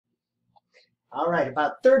All right,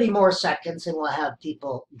 about 30 more seconds and we'll have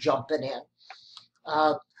people jumping in.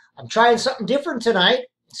 Uh, I'm trying something different tonight.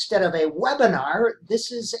 Instead of a webinar,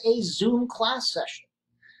 this is a Zoom class session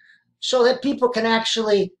so that people can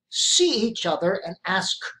actually see each other and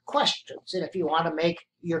ask questions. And if you want to make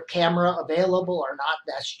your camera available or not,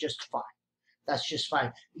 that's just fine. That's just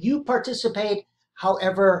fine. You participate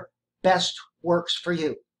however best works for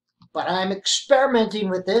you. But I'm experimenting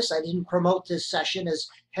with this. I didn't promote this session as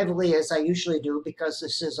heavily as I usually do because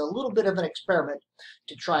this is a little bit of an experiment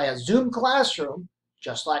to try a Zoom classroom,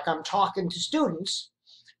 just like I'm talking to students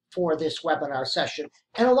for this webinar session.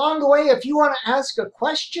 And along the way, if you want to ask a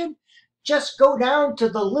question, just go down to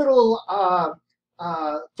the little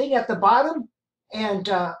thing at the bottom and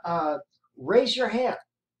raise your hand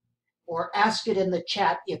or ask it in the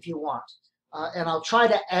chat if you want. And I'll try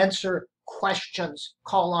to answer questions,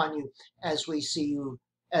 call on you as we see you,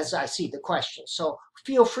 as I see the questions. So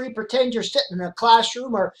feel free, pretend you're sitting in a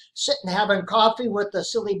classroom or sitting having coffee with the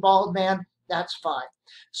silly bald man. That's fine.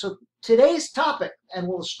 So today's topic, and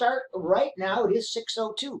we'll start right now, it is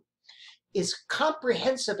 6:02, is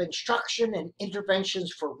comprehensive instruction and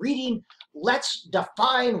interventions for reading. Let's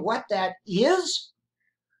define what that is.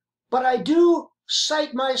 But I do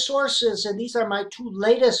cite my sources, and these are my two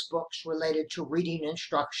latest books related to reading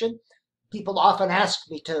instruction. People often ask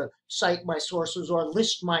me to cite my sources or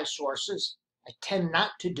list my sources. I tend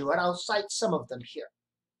not to do it. I'll cite some of them here.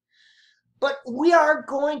 But we are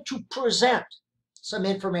going to present some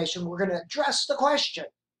information. We're going to address the question,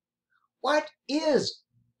 what is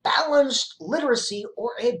balanced literacy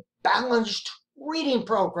or a balanced reading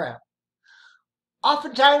program?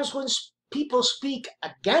 Oftentimes when people speak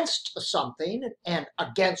against something and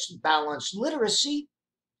against balanced literacy,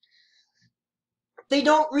 they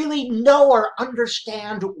don't really know or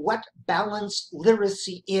understand what balanced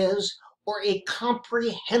literacy is or a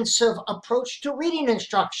comprehensive approach to reading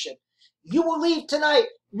instruction. You will leave tonight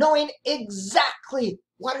knowing exactly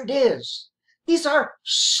what it is. These are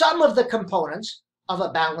some of the components of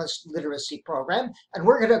a balanced literacy program, and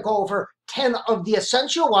we're going to go over 10 of the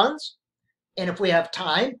essential ones, and if we have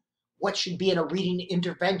time, what should be in a reading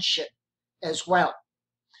intervention as well.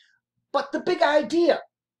 But the big idea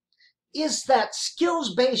is that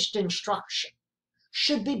skills-based instruction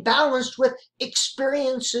should be balanced with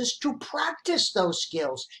experiences to practice those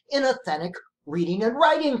skills in authentic reading and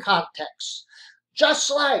writing contexts.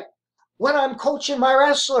 Just like when I'm coaching my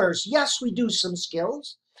wrestlers, yes, we do some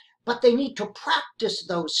skills, but they need to practice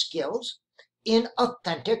those skills in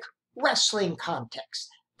authentic wrestling contexts.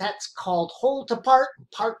 That's called whole to part,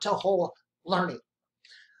 part to whole learning.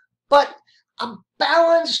 But a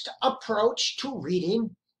balanced approach to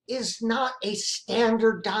reading is not a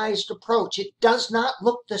standardized approach. It does not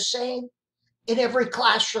look the same in every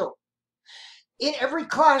classroom. In every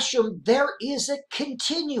classroom, there is a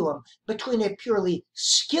continuum between a purely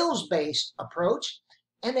skills-based approach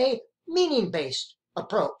and a meaning-based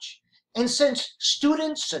approach. And since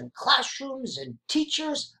students and classrooms and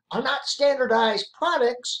teachers are not standardized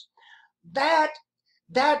products, that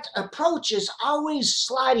approach is always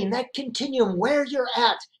sliding. That continuum where you're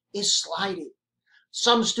at is sliding.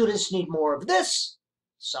 Some students need more of this,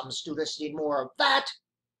 some students need more of that,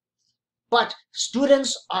 but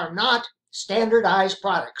students are not standardized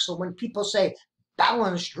products. So when people say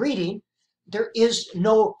balanced reading, there is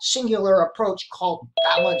no singular approach called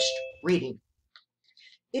balanced reading.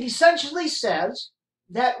 It essentially says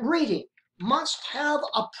that reading must have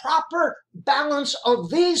a proper balance of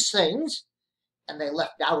these things, and they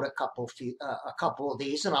left out a couple of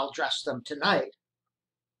these, and I'll address them tonight.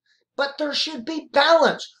 But there should be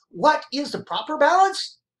balance. What is the proper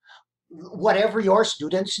balance? Whatever your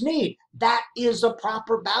students need. That is the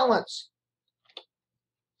proper balance.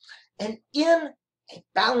 And in a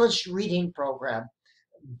balanced reading program,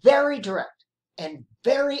 very direct and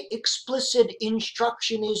very explicit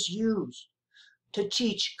instruction is used to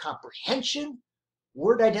teach comprehension,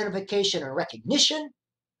 word identification and recognition,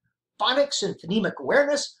 phonics and phonemic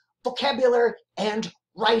awareness, vocabulary, and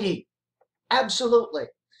writing. Absolutely.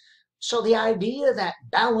 So the idea that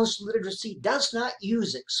balanced literacy does not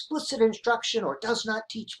use explicit instruction or does not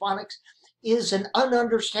teach phonics is an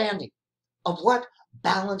ununderstanding of what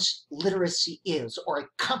balanced literacy is, or a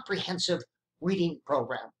comprehensive reading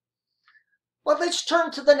program. Well, let's turn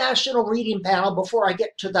to the National Reading Panel before I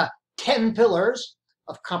get to the 10 pillars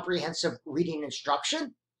of comprehensive reading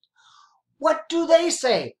instruction. What do they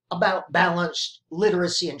say about balanced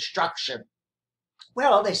literacy instruction?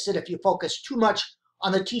 Well, they said if you focus too much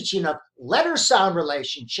on the teaching of letter-sound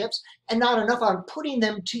relationships and not enough on putting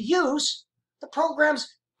them to use, the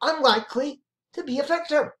program's unlikely to be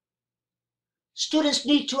effective. Students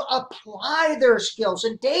need to apply their skills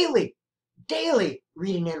in daily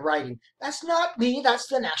reading and writing. That's not me, that's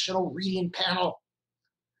the National Reading Panel.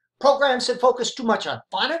 Programs that focus too much on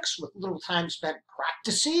phonics with little time spent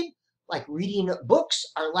practicing, like reading books,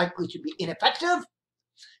 are likely to be ineffective.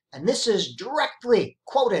 And this is directly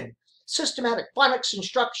quoted. Systematic phonics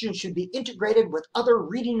instruction should be integrated with other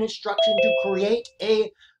reading instruction to create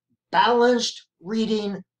a balanced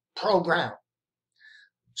reading program.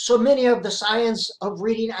 So many of the science of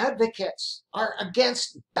reading advocates are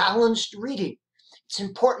against balanced reading. It's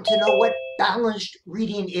important to know what balanced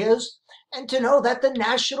reading is and to know that the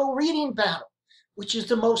National Reading Panel, which is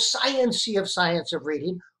the most sciencey of science of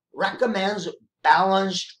reading, recommends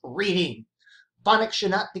balanced reading. Phonics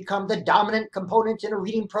should not become the dominant component in a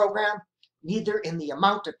reading program, neither in the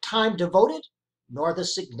amount of time devoted nor the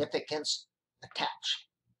significance attached.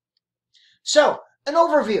 So, an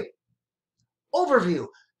overview,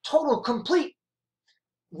 total, complete.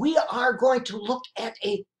 We are going to look at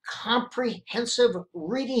a comprehensive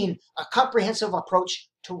approach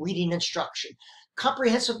to reading instruction.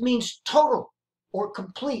 Comprehensive means total or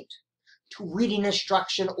complete to reading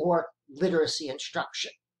instruction or literacy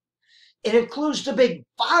instruction. It includes the Big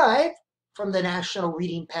Five from the National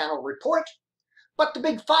Reading Panel report, but the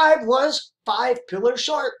Big Five was 5 pillars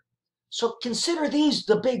short. So consider these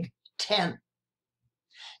the Big 10.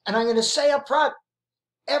 And I'm going to say up front,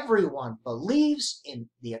 everyone believes in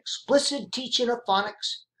the explicit teaching of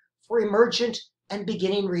phonics for emergent and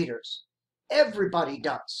beginning readers. Everybody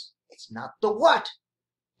does. It's not the what,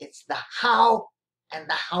 it's the how and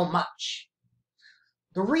the how much.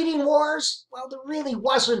 The reading wars, well, there really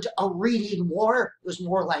wasn't a reading war. It was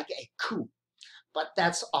more like a coup. But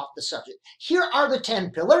that's off the subject. Here are the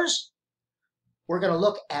 10 pillars. We're going to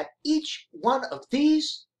look at each one of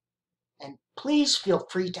these, and please feel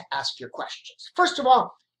free to ask your questions. First of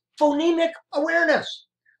all, phonemic awareness.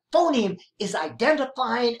 Phoneme is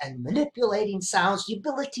identifying and manipulating sounds, the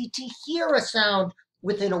ability to hear a sound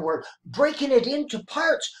within a word, breaking it into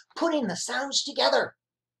parts, putting the sounds together.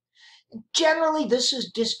 Generally, this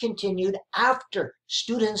is discontinued after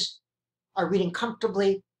students are reading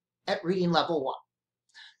comfortably at reading level 1.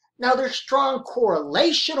 Now, there's strong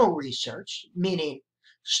correlational research, meaning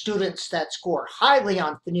students that score highly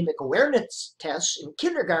on phonemic awareness tests in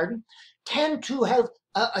kindergarten tend to have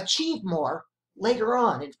achieved more later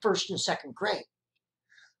on in first and second grade.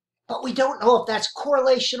 But we don't know if that's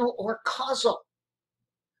correlational or causal.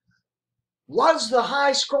 Was the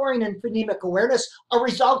high scoring in phonemic awareness a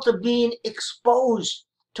result of being exposed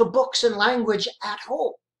to books and language at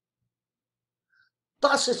home?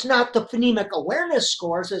 Thus, it's not the phonemic awareness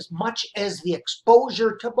scores as much as the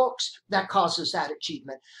exposure to books that causes that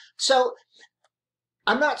achievement. So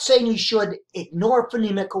I'm not saying you should ignore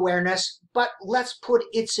phonemic awareness, but let's put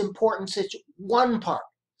its importance as one part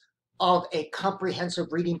of a comprehensive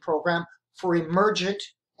reading program for emergent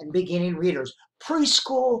and beginning readers.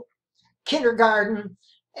 Preschool, kindergarten,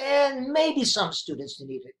 and maybe some students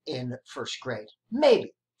need it in first grade.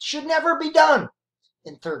 Maybe. Should never be done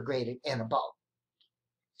in third grade and above.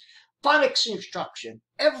 Phonics instruction.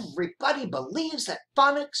 Everybody believes that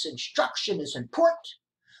phonics instruction is important.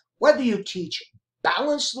 Whether you teach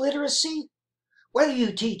balanced literacy, whether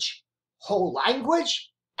you teach whole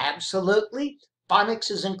language, absolutely. Phonics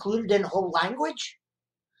is included in whole language.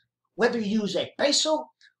 Whether you use a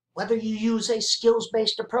basal, whether you use a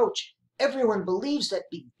skills-based approach, everyone believes that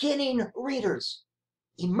beginning readers,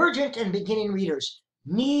 emergent and beginning readers,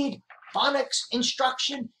 need phonics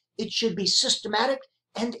instruction. It should be systematic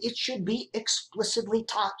and it should be explicitly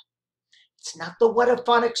taught. It's not the what of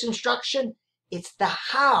phonics instruction, it's the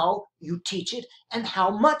how you teach it and how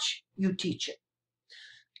much you teach it.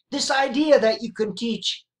 This idea that you can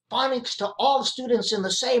teach phonics to all students in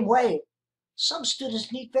the same way, some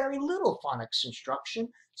students need very little phonics instruction,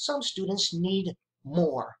 some students need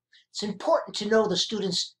more. It's important to know the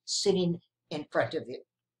students sitting in front of you.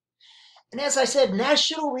 And as I said,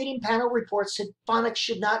 National Reading Panel reports that phonics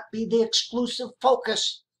should not be the exclusive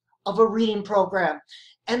focus of a reading program,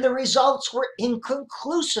 and the results were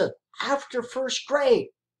inconclusive after first grade.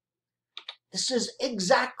 This is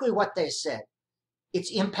exactly what they said. Its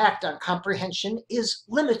impact on comprehension is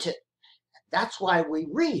limited. That's why we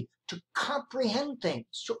read, to comprehend things,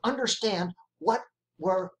 to understand what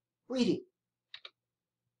we're reading.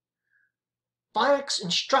 Phonics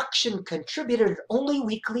instruction contributed only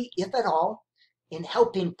weakly, if at all, in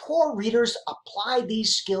helping poor readers apply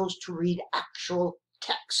these skills to read actual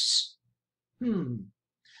texts.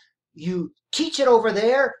 You teach it over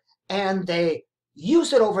there, and they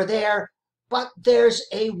use it over there, but there's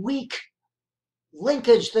a weak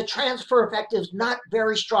linkage, the transfer effect is not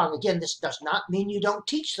very strong. Again, this does not mean you don't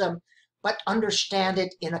teach them, but understand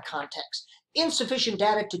it in a context. Insufficient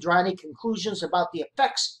data to draw any conclusions about the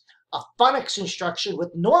effects of phonics instruction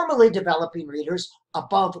with normally developing readers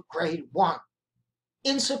above grade 1.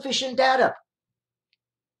 Insufficient data.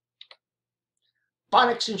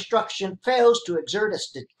 Phonics instruction fails to exert a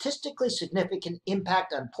statistically significant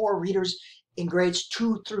impact on poor readers in grades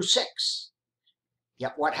 2 through 6.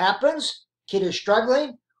 Yet what happens? Kid is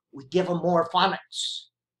struggling, we give them more phonics.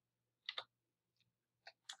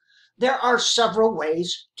 There are several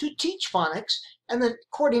ways to teach phonics, and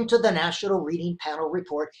according to the National Reading Panel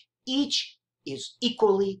report, each is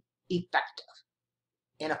equally effective.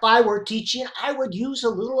 And if I were teaching, I would use a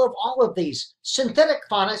little of all of these. Synthetic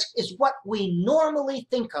phonics is what we normally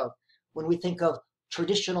think of when we think of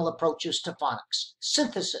traditional approaches to phonics.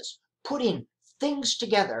 Synthesis, putting things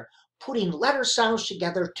together, putting letter sounds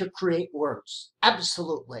together to create words.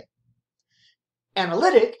 Absolutely.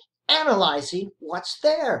 Analytic, analyzing what's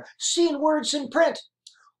there, seeing words in print.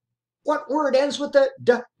 What word ends with the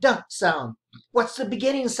d sound? What's the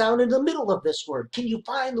beginning sound in the middle of this word? Can you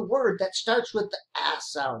find the word that starts with the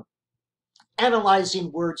sound?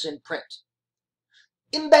 Analyzing words in print.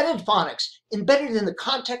 Embedded phonics, embedded in the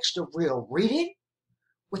context of real reading.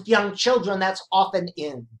 With young children, that's often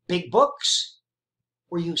in big books,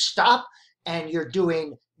 where you stop and you're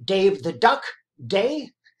doing Dave the Duck Day,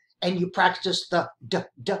 and you practice the d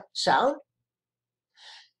sound.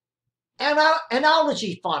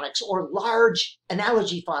 Analogy phonics or large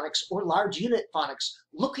analogy phonics or large unit phonics,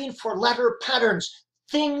 looking for letter patterns,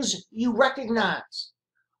 things you recognize.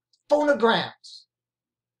 Phonograms,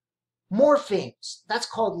 morphemes, that's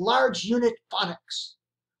called large unit phonics.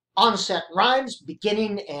 Onset rhymes,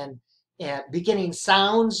 beginning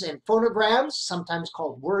sounds and phonograms, sometimes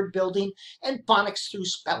called word building, and phonics through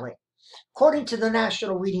spelling. According to the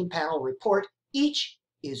National Reading Panel report, each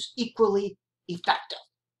is equally effective.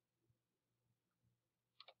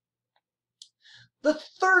 The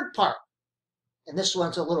third part, and this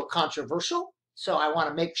one's a little controversial, so I want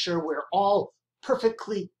to make sure we're all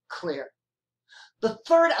perfectly clear. The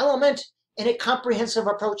third element in a comprehensive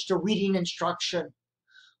approach to reading instruction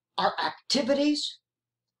are activities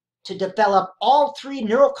to develop all three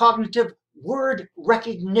neurocognitive word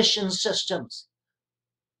recognition systems.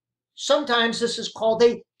 Sometimes this is called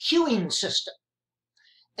a cueing system,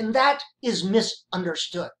 and that is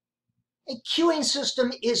misunderstood. A cueing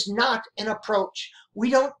system is not an approach.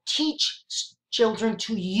 We don't teach children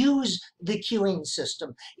to use the cueing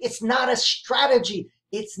system. It's not a strategy.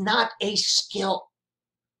 It's not a skill.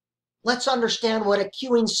 Let's understand what a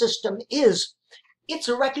cueing system is. It's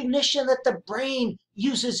a recognition that the brain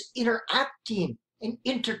uses interacting and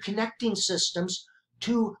interconnecting systems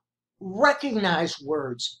to recognize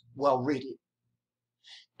words while reading.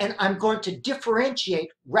 And I'm going to differentiate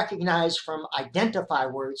recognize from identify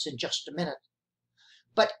words in just a minute.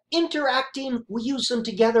 But interacting, we use them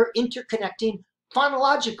together, interconnecting,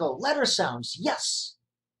 phonological, letter sounds, yes.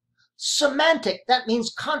 Semantic, that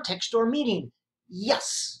means context or meaning,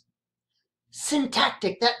 yes.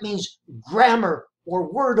 Syntactic, that means grammar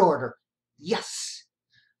or word order, yes.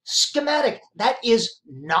 Schematic, that is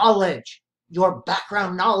knowledge. Your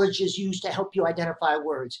background knowledge is used to help you identify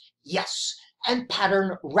words, yes. And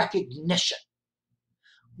pattern recognition.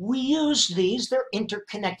 We use these, they're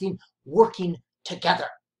interconnecting, working together.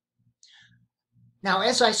 Now,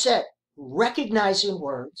 as I said, recognizing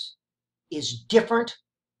words is different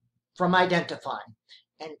from identifying.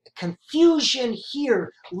 And confusion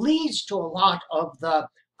here leads to a lot of the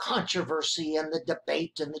controversy and the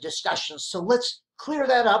debate and the discussions. So let's clear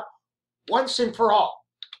that up once and for all.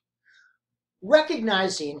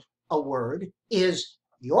 Recognizing a word is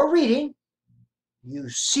your reading.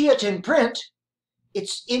 You see it in print,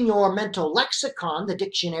 it's in your mental lexicon, the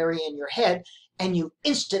dictionary in your head, and you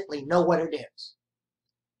instantly know what it is.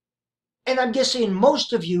 And I'm guessing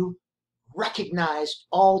most of you recognized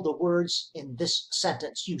all the words in this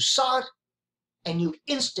sentence. You saw it, and you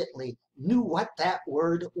instantly knew what that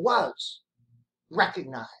word was.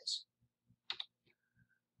 Recognize.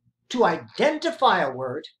 To identify a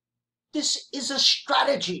word, this is a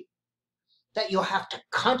strategy that you'll have to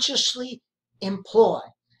consciously employ,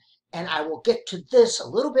 and I will get to this a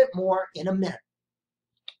little bit more in a minute.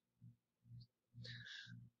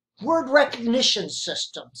 Word recognition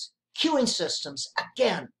systems, cueing systems,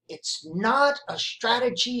 again, it's not a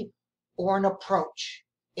strategy or an approach.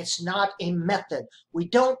 It's not a method. We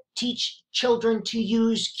don't teach children to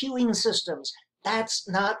use cueing systems. That's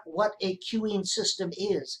not what a cueing system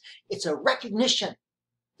is. It's a recognition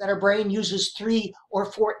that our brain uses 3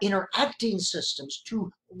 or 4 interacting systems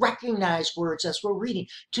to recognize words as we're reading,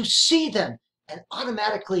 to see them and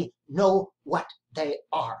automatically know what they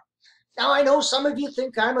are. Now, I know some of you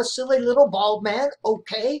think I'm a silly little bald man.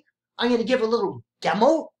 Okay, I'm going to give a little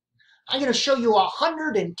demo. I'm going to show you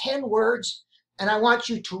 110 words, and I want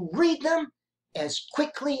you to read them as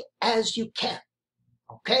quickly as you can.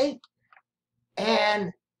 Okay?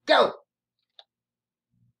 And go.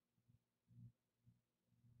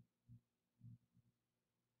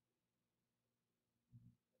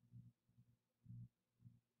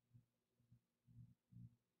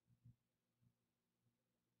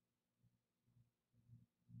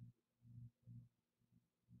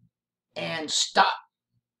 And stop.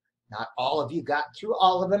 Not all of you got through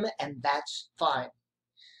all of them, and that's fine.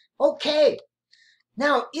 Okay.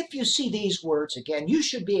 Now, if you see these words again, you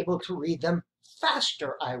should be able to read them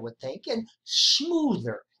faster, I would think, and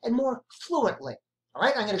smoother and more fluently. All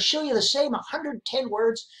right, I'm going to show you the same 110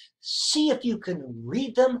 words. See if you can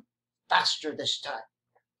read them faster this time.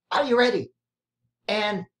 Are you ready?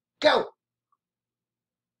 And go.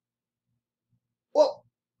 Whoa,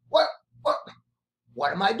 what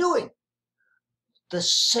am I doing? The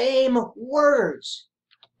same words.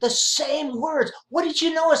 The same words. What did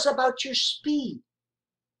you notice about your speed?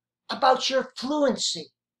 About your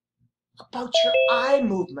fluency? About your eye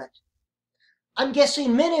movement? I'm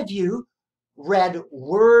guessing many of you read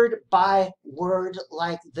word by word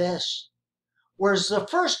like this. Whereas the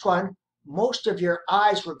first one, most of your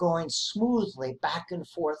eyes were going smoothly back and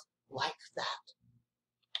forth like that.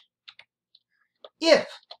 If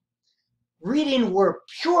reading were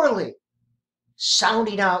purely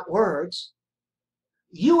sounding out words,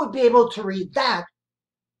 you would be able to read that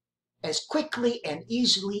as quickly and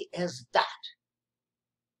easily as that.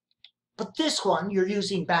 But this one, you're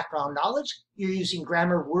using background knowledge, you're using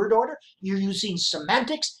grammar, word order, you're using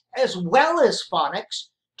semantics as well as phonics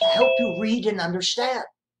to help you read and understand.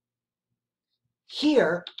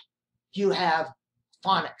 Here, you have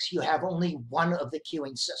phonics. You have only one of the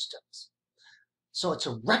cueing systems. So it's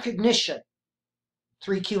a recognition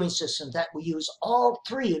 3 cueing systems that we use all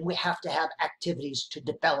 3, and we have to have activities to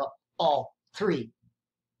develop all 3.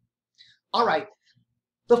 All right,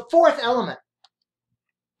 the 4th element,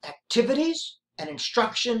 activities and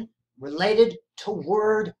instruction related to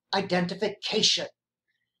word identification.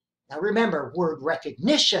 Now remember, word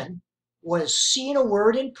recognition was seeing a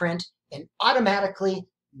word in print and automatically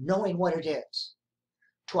knowing what it is.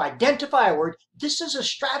 To identify a word, this is a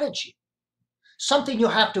strategy, something you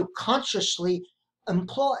have to consciously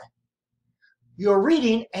employ. You're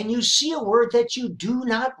reading and you see a word that you do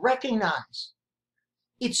not recognize.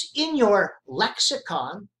 It's in your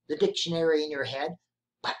lexicon, the dictionary in your head,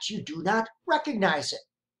 but you do not recognize it.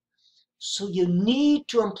 So you need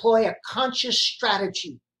to employ a conscious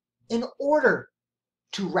strategy in order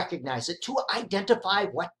to recognize it, to identify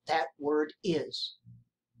what that word is.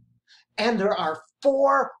 And there are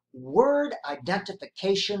 4 word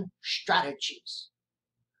identification strategies.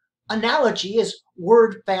 Analogy is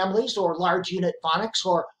word families or large unit phonics,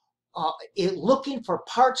 or looking for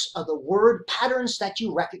parts of the word patterns that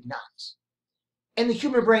you recognize. And the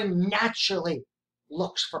human brain naturally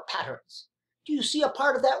looks for patterns. Do you see a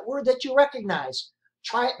part of that word that you recognize?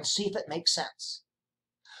 Try it and see if it makes sense.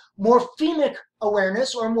 Morphemic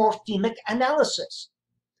awareness or morphemic analysis.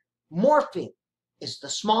 Morpheme is the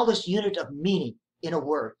smallest unit of meaning in a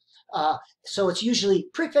word. So it's usually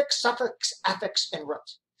prefix, suffix, affix, and root.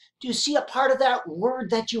 Do you see a part of that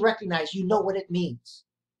word that you recognize? You know what it means.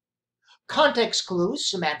 Context clues,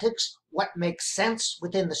 semantics, what makes sense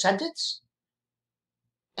within the sentence.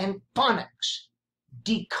 And phonics,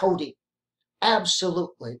 decoding.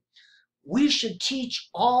 Absolutely. We should teach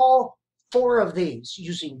all 4 of these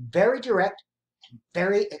using very direct and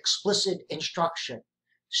very explicit instruction,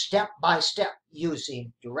 step by step,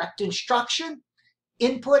 using direct instruction,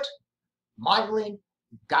 input, modeling,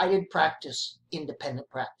 guided practice, independent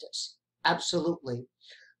practice. Absolutely.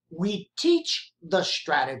 We teach the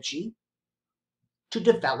strategy to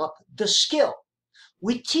develop the skill.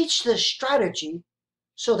 We teach the strategy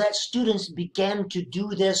so that students begin to do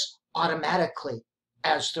this automatically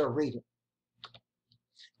as they're reading.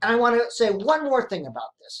 And I want to say one more thing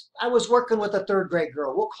about this. I was working with a 3rd grade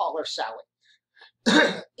girl. We'll call her Sally.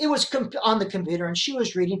 It was on the computer, and she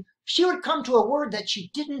was reading. She would come to a word that she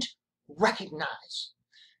didn't recognize.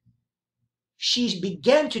 She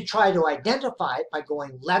began to try to identify it by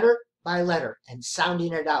going letter by letter and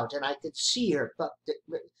sounding it out, and I could see her.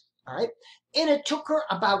 All right, and it took her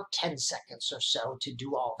about 10 seconds or so to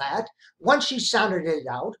do all that. Once she sounded it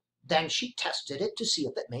out, then she tested it to see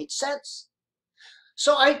if it made sense.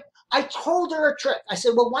 So I told her a trick. I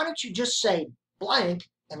said, well, why don't you just say blank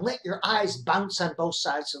and let your eyes bounce on both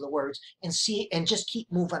sides of the words and see and just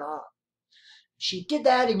keep moving on. She did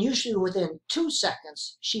that, and usually within 2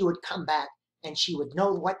 seconds, she would come back and she would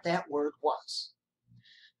know what that word was.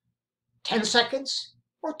 10 seconds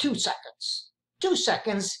or 2 seconds. 2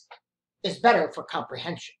 seconds is better for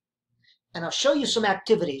comprehension. And I'll show you some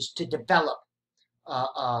activities to develop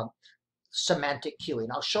semantic cueing.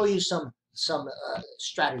 I'll show you some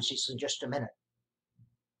strategies in just a minute.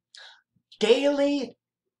 Daily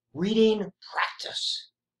reading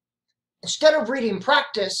practice. Instead of reading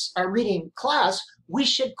practice or reading class, we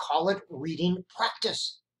should call it reading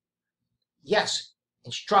practice. Yes,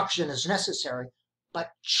 instruction is necessary,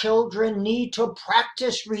 but children need to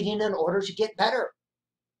practice reading in order to get better.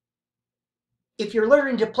 If you're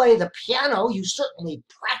learning to play the piano, you certainly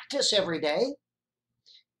practice every day.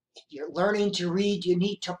 If you're learning to read, you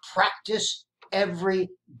need to practice every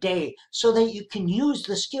day so that you can use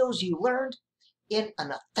the skills you learned in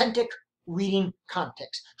an authentic reading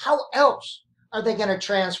context. How else are they going to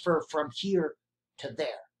transfer from here to there?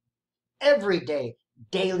 Every day,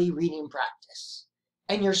 daily reading practice.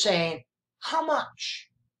 And you're saying, how much?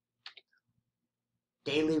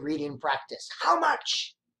 Daily reading practice. How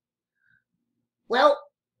much? Well,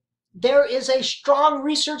 there is a strong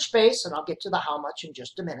research base, and I'll get to the how much in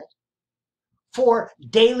just a minute, for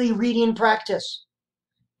daily reading practice,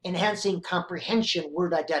 enhancing comprehension,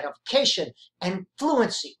 word identification, and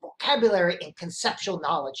fluency, vocabulary, and conceptual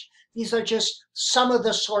knowledge. These are just some of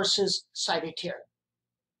the sources cited here.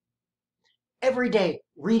 Every day,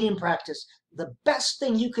 reading practice. The best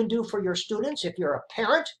thing you can do for your students, if you're a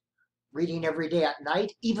parent, reading every day at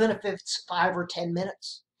night, even if it's 5 or 10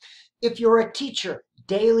 minutes. If you're a teacher,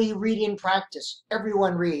 daily reading practice.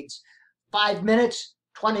 Everyone reads. 5 minutes,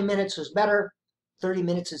 20 minutes is better. 30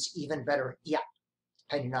 minutes is even better. Yeah,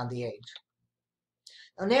 depending on the age.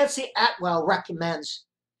 Now, Nancy Atwell recommends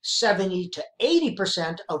 70 to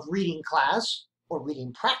 80% of reading class or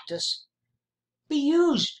reading practice be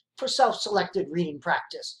used for self-selected reading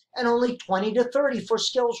practice, and only 20 to 30 for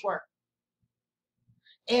skills work.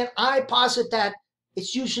 And I posit that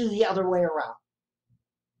it's usually the other way around.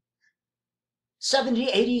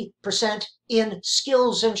 70, 80% in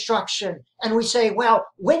skills instruction. And we say, well,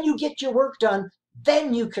 when you get your work done,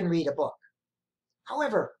 then you can read a book.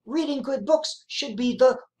 However, reading good books should be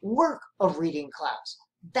the work of reading class.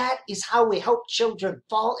 That is how we help children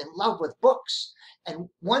fall in love with books. And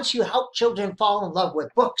once you help children fall in love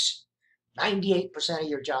with books, 98% of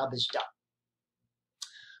your job is done.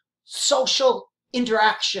 Social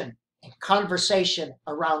interaction and conversation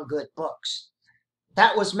around good books.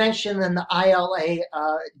 That was mentioned in the ILA.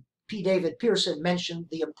 P. David Pearson mentioned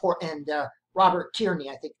the important, and Robert Tierney,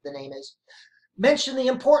 I think the name is, mentioned the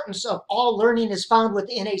importance of all learning is found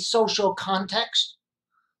within a social context.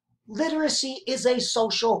 Literacy is a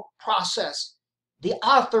social process. The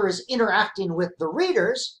author is interacting with the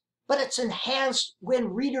readers, but it's enhanced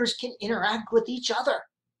when readers can interact with each other.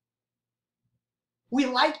 We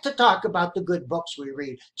like to talk about the good books we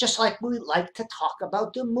read, just like we like to talk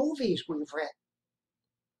about the movies we've read.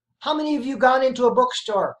 How many of you gone into a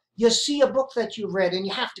bookstore, you see a book that you read, and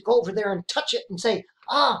you have to go over there and touch it and say,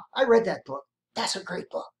 ah, I read that book. That's a great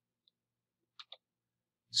book.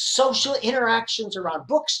 Social interactions around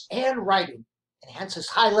books and writing enhances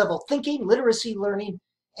high-level thinking, literacy learning,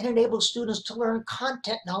 and enables students to learn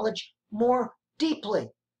content knowledge more deeply.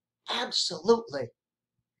 Absolutely.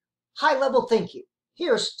 High-level thinking.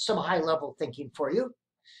 Here's some high-level thinking for you.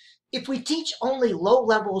 If we teach only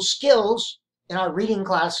low-level skills in our reading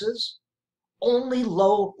classes, only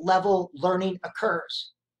low-level learning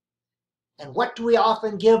occurs. And what do we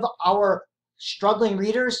often give our struggling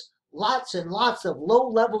readers? Lots and lots of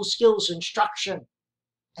low-level skills instruction.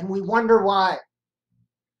 And we wonder why.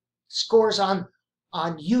 Scores on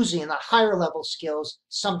using the higher-level skills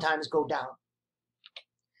sometimes go down.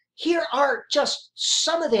 Here are just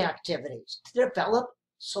some of the activities to develop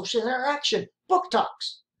social interaction. Book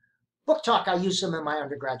talks. Book talk, I use them in my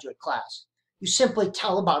undergraduate class. You simply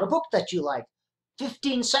tell about a book that you like.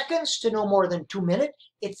 15 seconds to no more than 2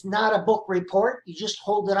 minutes. It's not a book report. You just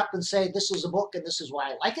hold it up and say, this is a book and this is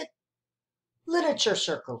why I like it. Literature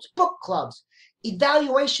circles, book clubs,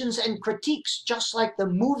 evaluations and critiques, just like the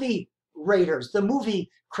movie raters, the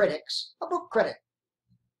movie critics, a book critic.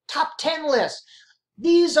 Top 10 lists.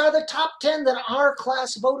 These are the top 10 that our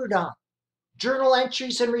class voted on. Journal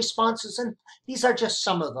entries and responses, and these are just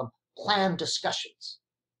some of them. Planned discussions.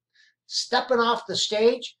 Stepping off the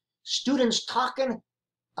stage, students talking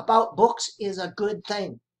about books is a good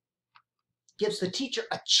thing. Gives the teacher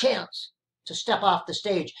a chance to step off the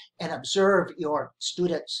stage and observe your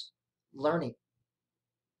students learning.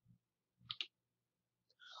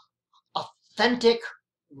 Authentic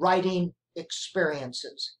writing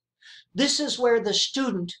experiences. This is where the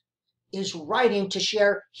student is writing to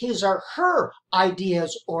share his or her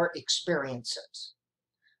ideas or experiences.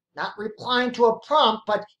 Not replying to a prompt,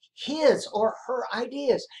 but his or her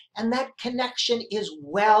ideas. And that connection is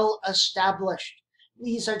well established.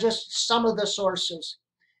 These are just some of the sources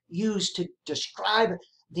used to describe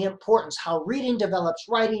the importance, how reading develops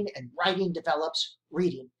writing and writing develops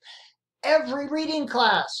reading. Every reading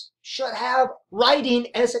class should have writing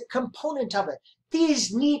as a component of it.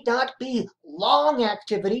 These need not be long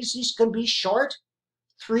activities. These can be short,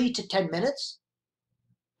 3 to 10 minutes.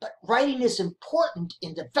 But writing is important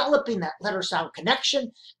in developing that letter-sound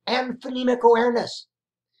connection and phonemic awareness.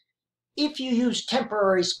 If you use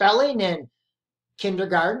temporary spelling in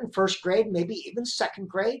kindergarten, first grade, maybe even second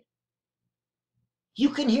grade, you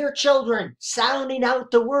can hear children sounding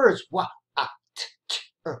out the words. Wa, a, t, t,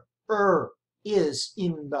 is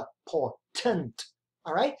important.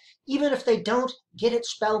 All right? Even if they don't get it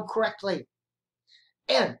spelled correctly.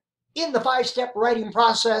 And in the 5-step writing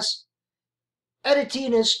process,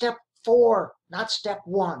 editing is step 4, not step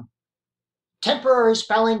 1. Temporary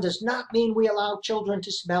spelling does not mean we allow children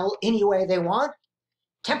to spell any way they want.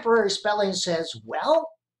 Temporary spelling says, well,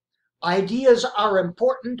 ideas are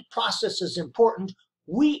important, process is important.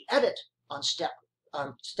 We edit on step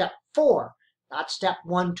 4, not step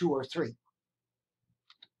 1, 2, or 3.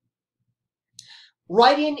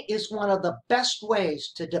 Writing is one of the best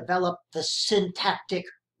ways to develop the syntactic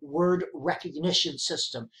word recognition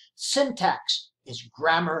system. Syntax is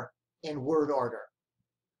grammar in word order.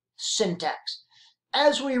 Syntax.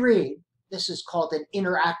 As we read, this is called an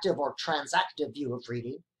interactive or transactive view of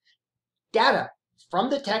reading. Data from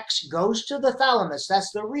the text goes to the thalamus.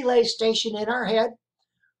 That's the relay station in our head.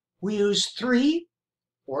 We use 3,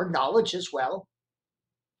 or knowledge as well,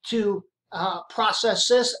 to process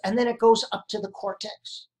this, and then it goes up to the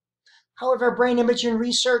cortex. However, brain imaging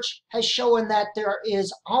research has shown that there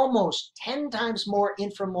is almost 10 times more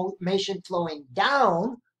information flowing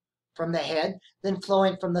down from the head than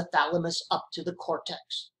flowing from the thalamus up to the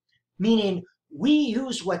cortex, meaning we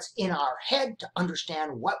use what's in our head to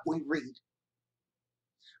understand what we read.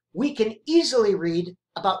 We can easily read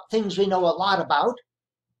about things we know a lot about.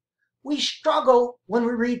 We struggle when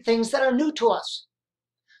we read things that are new to us.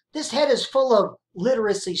 This head is full of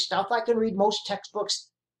literacy stuff. I can read most textbooks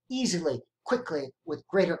easily, quickly, with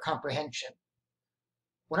greater comprehension.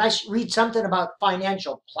 When I read something about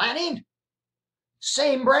financial planning,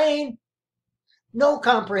 same brain, no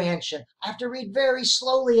comprehension. I have to read very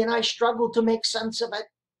slowly and I struggle to make sense of it.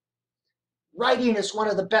 Writing is one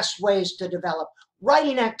of the best ways to develop.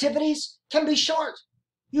 Writing activities can be short,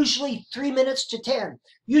 usually 3 minutes to 10.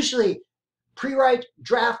 Usually pre-write,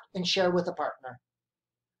 draft, and share with a partner.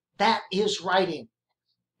 That is writing.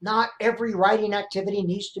 Not every writing activity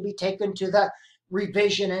needs to be taken to the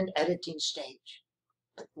revision and editing stage.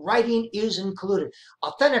 But writing is included.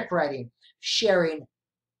 Authentic writing, sharing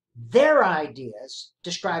their ideas,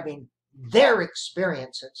 describing their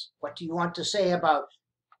experiences. What do you want to say about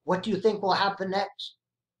what do you think will happen next?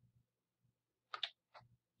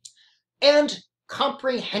 And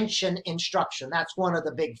comprehension instruction. That's one of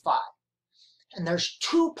the big 5. And there's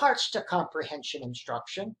 2 parts to comprehension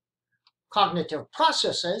instruction: cognitive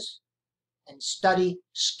processes and study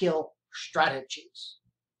skill strategies.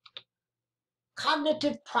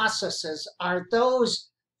 Cognitive processes are those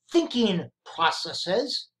thinking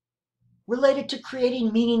processes related to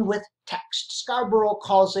creating meaning with text. Scarborough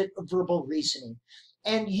calls it verbal reasoning.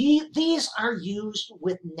 And these are used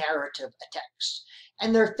with narrative text.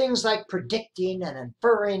 And they're things like predicting and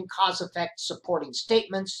inferring, cause-effect, supporting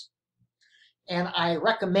statements. And I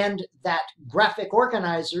recommend that graphic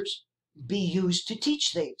organizers be used to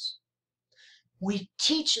teach these. We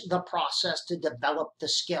teach the process to develop the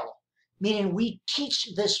skill, meaning we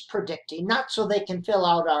teach this predicting, not so they can fill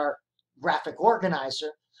out our graphic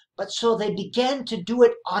organizer, but so they begin to do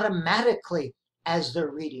it automatically as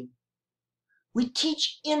they're reading. We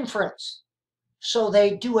teach inference, so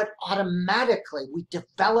they do it automatically. We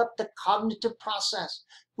develop the cognitive process.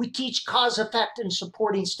 We teach cause, effect, and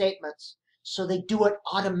supporting statements, so they do it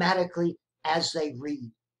automatically as they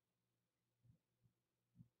read.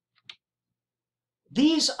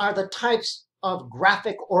 These are the types of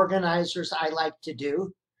graphic organizers I like to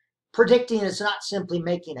do. Predicting is not simply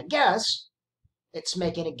making a guess. It's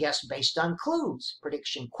making a guess based on clues.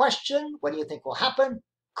 Prediction question, what do you think will happen?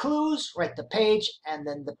 Clues, write the page, and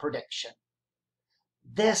then the prediction.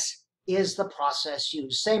 This is the process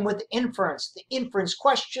used. Same with inference, the inference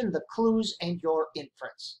question, the clues, and your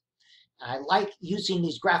inference. I like using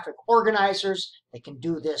these graphic organizers. They can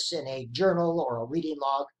do this in a journal or a reading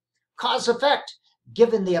log. Cause effect.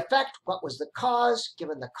 Given the effect, what was the cause?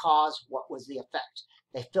 Given the cause, what was the effect?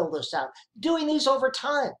 They fill this out. Doing these over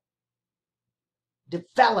time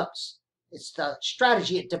develops. It's the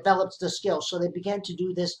strategy. It develops the skill. So they began to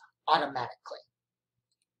do this automatically.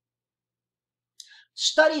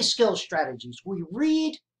 Study skill strategies. We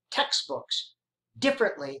read textbooks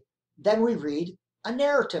differently than we read a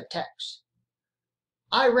narrative text.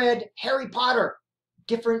 I read Harry Potter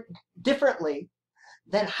differently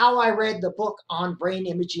than how I read the book on brain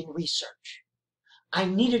imaging research. I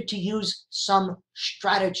needed to use some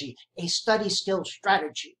strategy, a study skill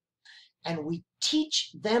strategy. And we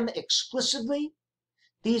teach them explicitly.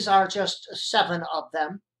 These are just 7 of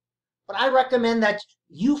them. But I recommend that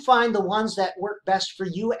you find the ones that work best for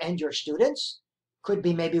you and your students. Could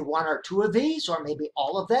be maybe 1 or 2 of these, or maybe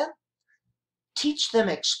all of them. Teach them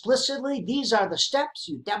explicitly. These are the steps.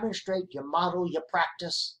 You demonstrate, you model, you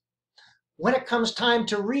practice. When it comes time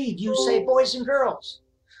to read, you say, boys and girls,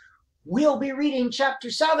 we'll be reading chapter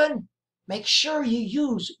 7. Make sure you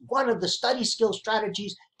use one of the study skill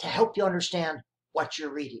strategies to help you understand what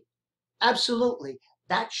you're reading. Absolutely,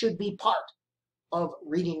 that should be part of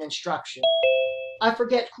reading instruction. I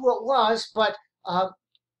forget who it was, but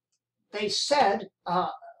they said,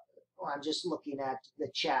 I'm just looking at the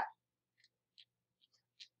chat.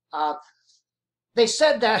 They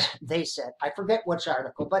said, I forget which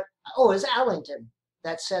article, but it was Allington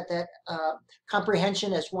that said that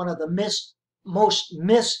comprehension is one of the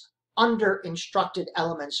most under-instructed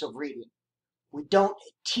elements of reading. We don't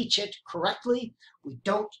teach it correctly. We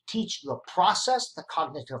don't teach the process, the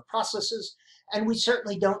cognitive processes, and we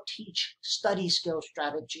certainly don't teach study skill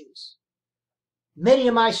strategies. Many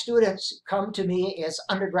of my students come to me as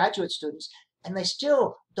undergraduate students, and they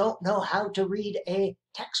still don't know how to read a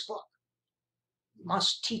textbook. You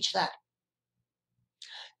must teach that.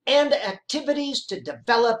 And activities to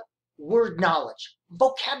develop word knowledge,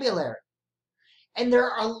 vocabulary. And there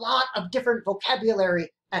are a lot of different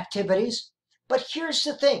vocabulary activities, but here's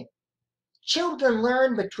the thing. Children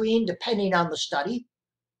learn between, depending on the study,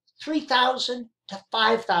 3,000 to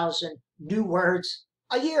 5,000 new words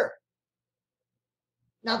a year.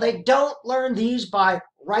 Now, they don't learn these by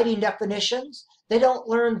writing definitions. They don't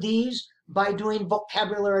learn these by doing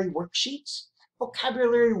vocabulary worksheets.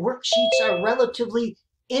 Vocabulary worksheets are relatively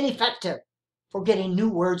ineffective for getting new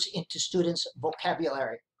words into students'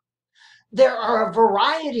 vocabulary. There are a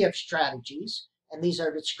variety of strategies, and these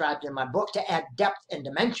are described in my book, to add depth and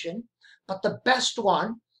dimension, but the best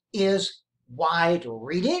one is wide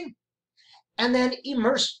reading, and then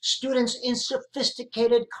immerse students in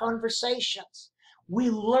sophisticated conversations. We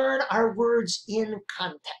learn our words in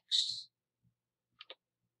context.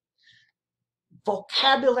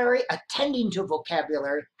 Vocabulary, attending to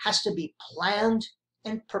vocabulary, has to be planned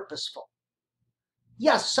and purposeful.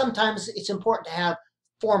 Yes, sometimes it's important to have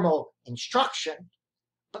formal instruction,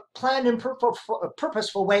 but planned and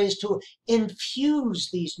purposeful ways to infuse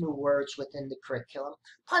these new words within the curriculum.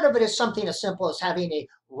 Part of it is something as simple as having a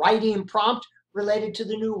writing prompt related to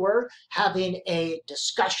the new word, having a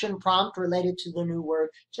discussion prompt related to the new word,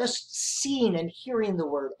 just seeing and hearing the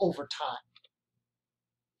word over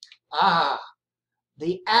time.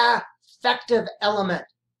 The affective element,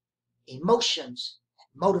 emotions,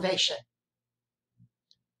 motivation.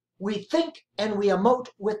 We think and we emote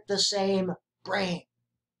with the same brain. It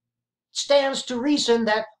stands to reason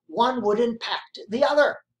that one would impact the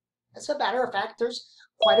other. As a matter of fact, there's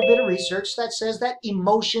quite a bit of research that says that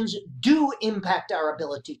emotions do impact our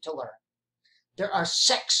ability to learn. There are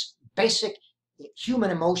 6 basic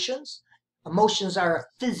human emotions. Emotions are a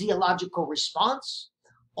physiological response.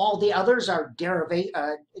 All the others are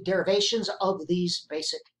derivations of these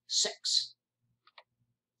basic 6.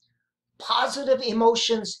 Positive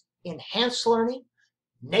emotions enhance learning.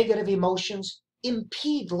 Negative emotions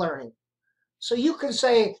impede learning. So you can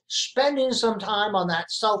say spending some time on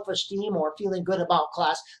that self-esteem or feeling good about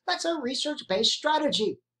class, that's a research-based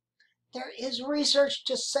strategy. There is research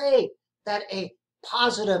to say that a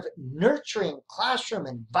positive, nurturing classroom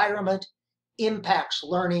environment impacts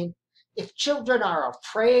learning. If children are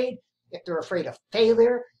afraid, if they're afraid of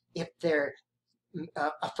failure, if they're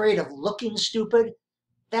afraid of looking stupid,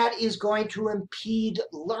 that is going to impede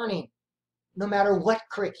learning, no matter what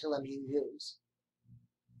curriculum you use.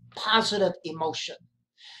 Positive emotion.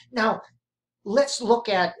 Now, let's look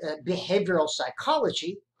at behavioral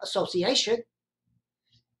psychology association.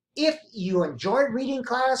 If you enjoy reading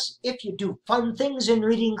class, if you do fun things in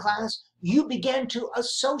reading class, you begin to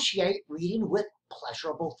associate reading with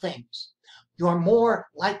pleasurable things. You're more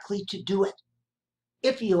likely to do it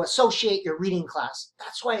if you associate your reading class.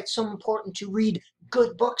 That's why it's so important to read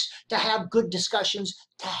good books, to have good discussions,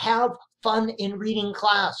 to have fun in reading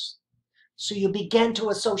class. So you begin to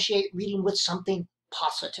associate reading with something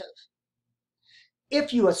positive.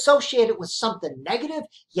 If you associate it with something negative,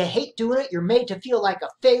 you hate doing it, you're made to feel like a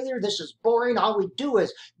failure, this is boring, all we do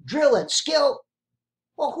is drill and skill.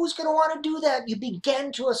 Well, who's going to want to do that? You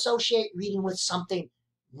begin to associate reading with something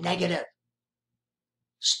negative.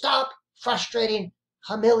 Stop frustrating,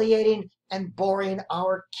 humiliating, and boring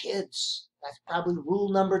our kids. That's probably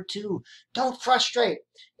rule number 2. Don't frustrate.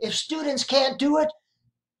 If students can't do it,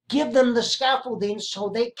 give them the scaffolding so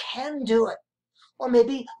they can do it. Or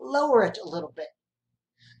maybe lower it a little bit.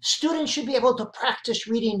 Students should be able to practice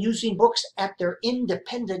reading using books at their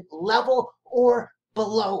independent level or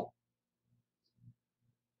below.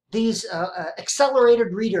 These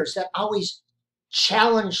accelerated readers that always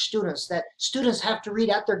challenge students, that students have to read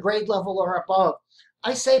at their grade level or above.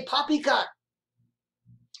 I say, poppycock,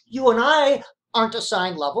 you and I aren't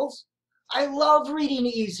assigned levels. I love reading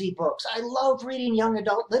easy books. I love reading young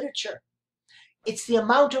adult literature. It's the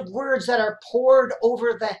amount of words that are poured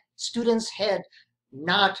over the student's head,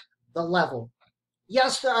 not the level.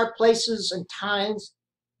 Yes, there are places and times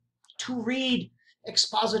to read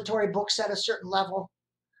expository books at a certain level,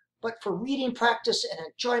 but for reading practice and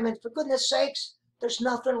enjoyment, for goodness sakes, there's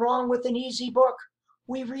nothing wrong with an easy book.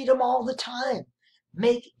 We read them all the time.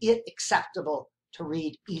 Make it acceptable to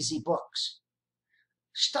read easy books.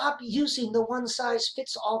 Stop using the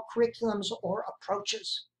one-size-fits-all curriculums or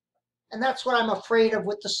approaches. And that's what I'm afraid of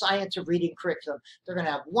with the science of reading curriculum. They're going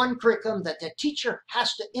to have one curriculum that the teacher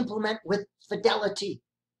has to implement with fidelity.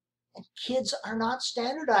 And kids are not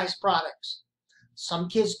standardized products. Some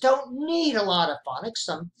kids don't need a lot of phonics.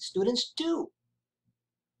 Some students do.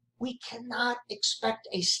 We cannot expect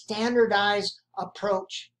a standardized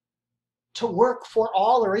approach to work for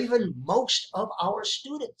all or even most of our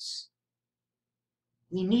students.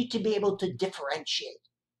 We need to be able to differentiate.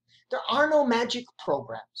 There are no magic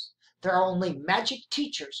programs. There are only magic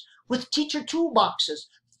teachers with teacher toolboxes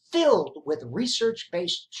filled with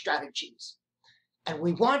research-based strategies. And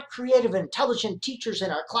we want creative, intelligent teachers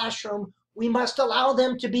in our classroom. We must allow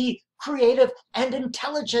them to be creative and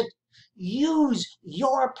intelligent. Use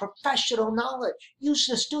your professional knowledge. Use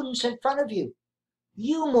the students in front of you.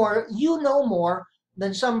 You know more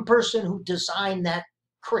than some person who designed that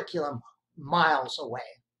curriculum miles away.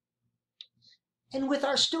 And with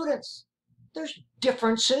our students, there's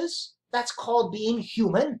differences. That's called being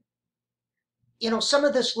human. You know, some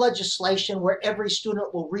of this legislation where every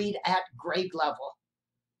student will read at grade level,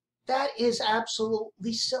 that is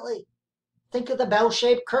absolutely silly. Think of the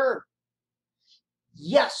bell-shaped curve.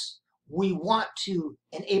 Yes, we want to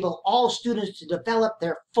enable all students to develop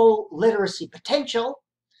their full literacy potential,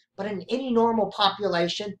 but in any normal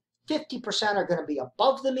population, 50% are going to be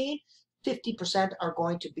above the mean, 50% are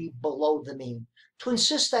going to be below the mean. To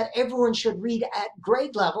insist that everyone should read at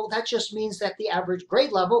grade level, that just means that the average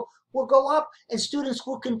grade level will go up and students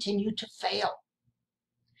will continue to fail.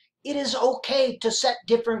 It is okay to set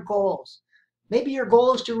different goals. Maybe your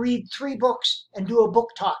goal is to read 3 books and do a book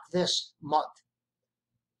talk this month.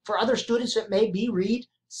 For other students, it may be read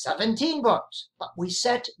 17 books, but we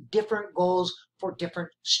set different goals for different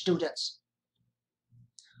students.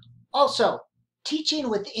 Also, teaching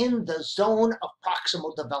within the zone of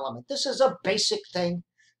proximal development. This is a basic thing.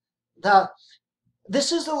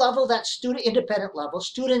 This is the level, that student independent level.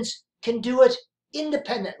 Students can do it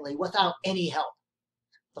independently without any help.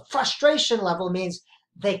 The frustration level means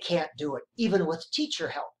they can't do it, even with teacher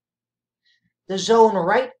help. The zone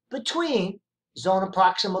right between zone of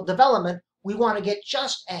proximal development, we want to get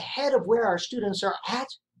just ahead of where our students are at,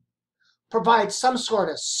 provide some sort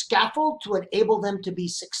of scaffold to enable them to be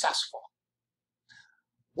successful.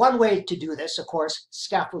 One way to do this, of course,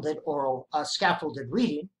 scaffolded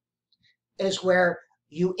reading, is where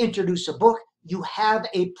you introduce a book, you have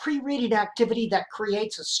a pre-reading activity that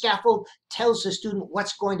creates a scaffold, tells the student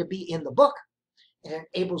what's going to be in the book, and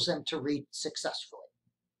enables them to read successfully.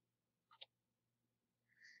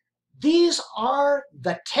 These are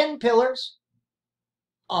the 10 pillars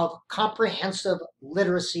of comprehensive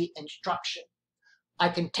literacy instruction. I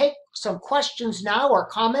can take some questions now or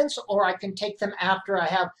comments, or I can take them after I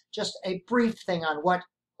have just a brief thing on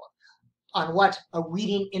what a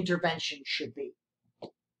reading intervention should be.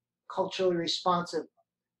 Culturally responsive.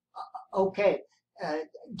 Okay.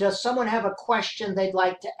 Does someone have a question they'd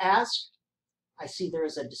like to ask? I see there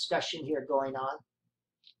is a discussion here going on.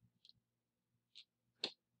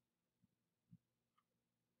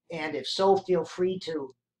 And if so, feel free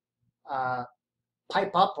to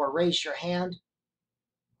pipe up or raise your hand.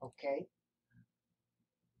 Okay.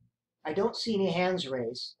 I don't see any hands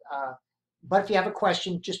raised. But if you have a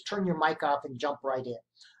question, just turn your mic off and jump right in.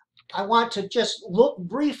 I want to just look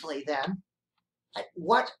briefly then at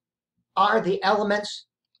what are the elements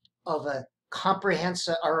of a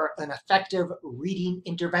comprehensive or an effective reading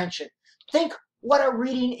intervention. Think what a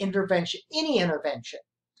reading intervention, any intervention,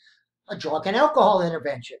 a drug and alcohol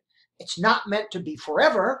intervention. It's not meant to be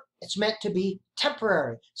forever. It's meant to be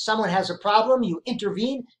temporary. Someone has a problem, you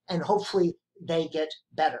intervene, and hopefully they get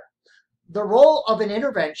better. The role of an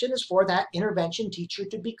intervention is for that intervention teacher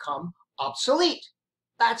to become obsolete.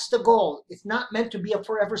 That's the goal. It's not meant to be a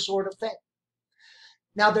forever sort of thing.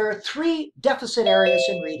 Now, there are 3 deficit areas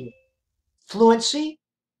in reading: fluency,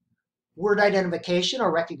 word identification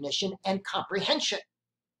or recognition, and comprehension.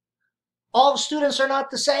 All students are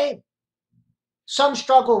not the same. Some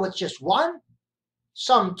struggle with just one,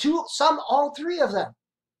 some 2, some all 3 of them.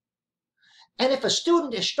 And if a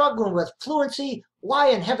student is struggling with fluency, why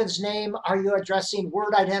in heaven's name are you addressing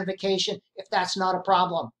word identification if that's not a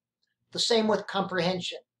problem? The same with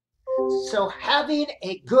comprehension. So having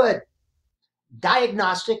a good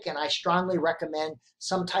diagnostic, and I strongly recommend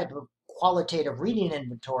some type of qualitative reading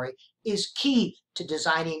inventory, is key to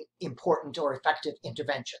designing important or effective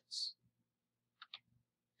interventions.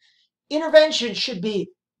 Intervention should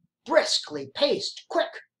be briskly paced, quick,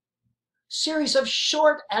 series of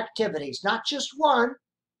short activities, not just one,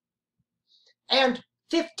 and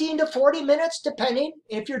 15 to 40 minutes, depending.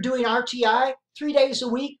 If you're doing RTI, 3 days a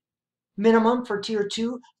week, minimum for tier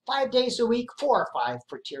 2, 5 days a week, 4 or 5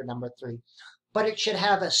 for tier number 3. But it should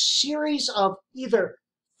have a series of either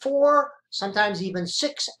 4, sometimes even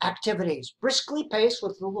 6 activities, briskly paced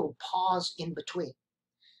with a little pause in between.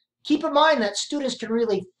 Keep in mind that students can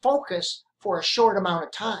really focus for a short amount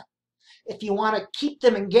of time. If you want to keep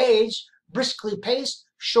them engaged, briskly paced,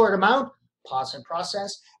 short amount, pause and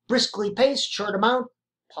process. Briskly paced, short amount,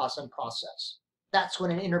 pause and process. That's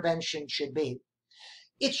what an intervention should be.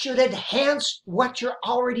 It should enhance what you're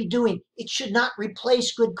already doing. It should not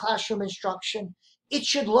replace good classroom instruction. It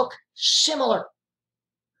should look similar.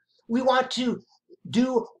 We want to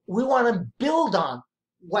build on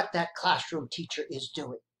what that classroom teacher is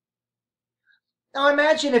doing. Now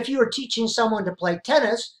imagine if you were teaching someone to play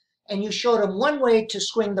tennis and you showed them one way to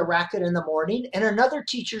swing the racket in the morning and another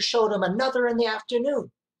teacher showed them another in the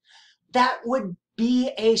afternoon. That would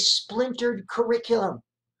be a splintered curriculum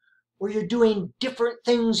where you're doing different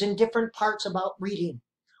things in different parts about reading.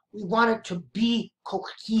 We want it to be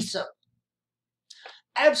cohesive.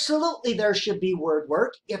 Absolutely, there should be word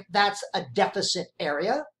work if that's a deficit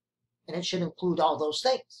area, and it should include all those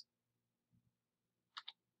things.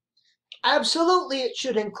 Absolutely, it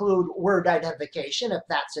should include word identification if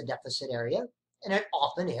that's a deficit area, and it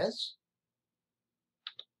often is.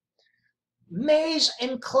 Maze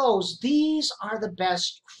and close, these are the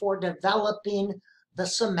best for developing the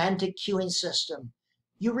semantic cueing system.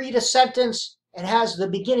 You read a sentence, it has the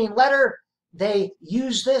beginning letter, they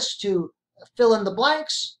use this to fill in the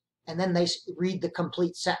blanks, and then they read the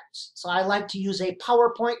complete sentence. So I like to use a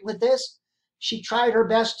PowerPoint with this. She tried her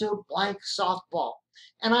best to blank softball.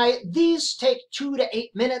 And these take 2 to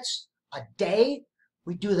 8 minutes a day.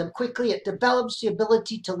 We do them quickly. It develops the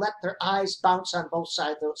ability to let their eyes bounce on both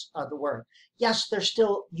sides of the word. Yes, they're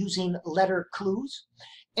still using letter clues.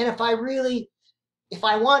 And if I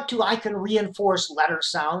want to, I can reinforce letter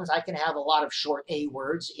sounds. I can have a lot of short A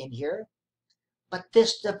words in here. But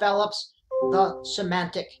this develops the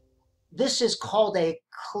semantic. This is called a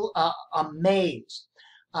maze.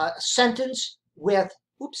 A sentence with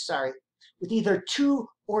either 2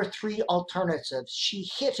 or 3 alternatives. She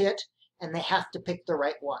hit it, and they have to pick the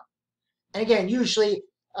right one. And again, usually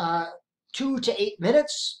 2 to 8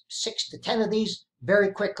 minutes, 6 to 10 of these,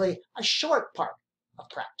 very quickly, a short part of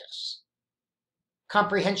practice.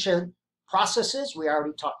 Comprehension processes, we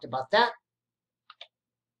already talked about that.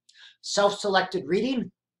 Self-selected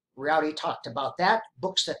reading, we already talked about that.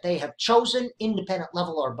 Books that they have chosen, independent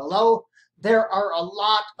level or below. There are a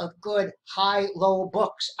lot of good high-low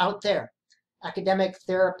books out there. Academic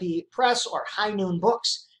Therapy Press or High Noon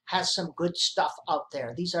Books has some good stuff out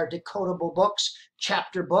there. These are decodable books,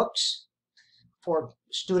 chapter books for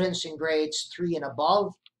students in grades 3 and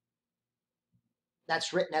above.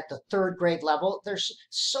 That's written at the 3rd grade level. There's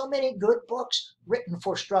so many good books written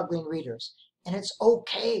for struggling readers. And it's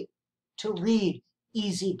okay to read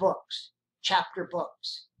easy books, chapter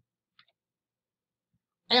books.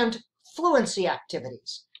 And fluency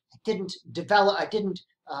activities. I didn't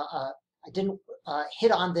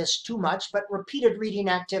hit on this too much, but repeated reading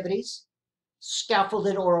activities,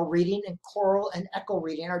 Scaffolded oral reading and choral and echo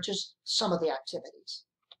reading are just some of the activities.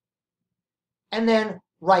 And then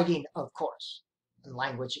writing, of course, and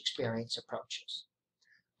language experience approaches.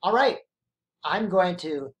 All right, I'm going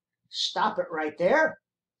to stop it right there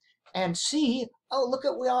and see. Oh, look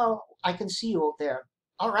at I can see you out there.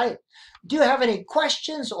 All right. Do you have any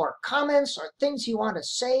questions or comments or things you want to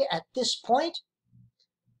say at this point?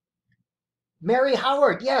 Mary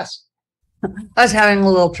Howard, yes. I was having a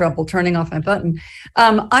little trouble turning off my button.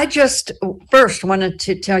 I just first wanted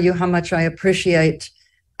to tell you how much I appreciate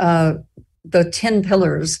the 10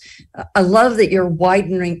 pillars. I love that you're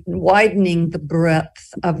widening the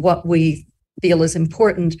breadth of what we feel is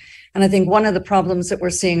important. And I think one of the problems that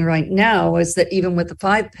we're seeing right now is that even with the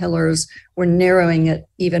 5 pillars, we're narrowing it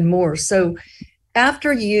even more. So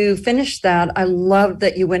after you finished that, I love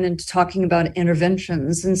that you went into talking about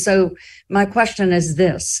interventions. And so my question is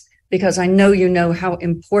this, because I know you know how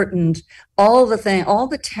important all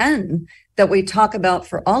the 10 that we talk about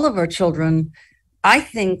for all of our children, I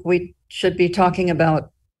think we should be talking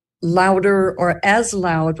about louder or as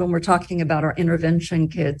loud when we're talking about our intervention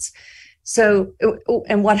kids. So,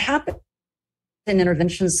 and what happens in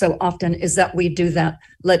interventions so often is that we do that,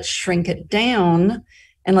 let's shrink it down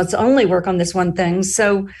and let's only work on this one thing.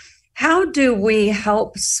 So how do we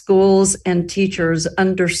help schools and teachers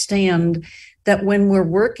understand that when we're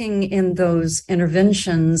working in those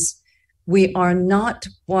interventions, we are not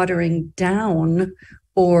watering down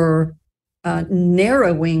or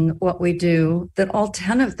narrowing what we do, that all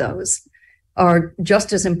 10 of those are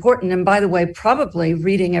just as important. And by the way, probably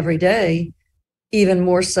reading every day, even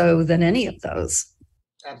more so than any of those.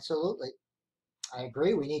 Absolutely. I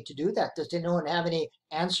agree. We need to do that. Does anyone have any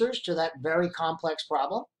answers to that very complex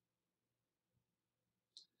problem?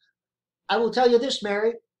 I will tell you this,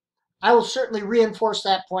 Mary. I will certainly reinforce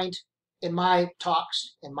that point in my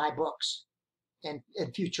talks, in my books, and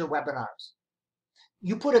in future webinars.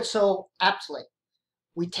 You put it so aptly.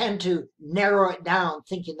 We tend to narrow it down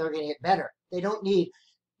thinking they're going to get better. They don't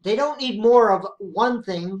need more of one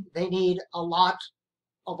thing. They need a lot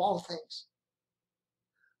of all things.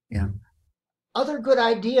 Yeah. Other good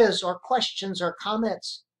ideas or questions or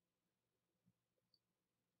comments?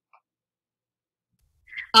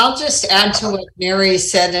 I'll just add to what Mary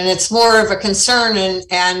said, and it's more of a concern,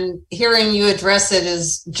 and hearing you address it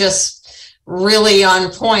is just really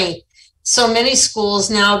on point. So many schools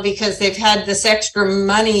now, because they've had this extra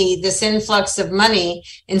money, this influx of money,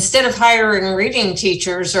 instead of hiring reading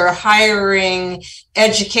teachers or hiring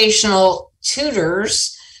educational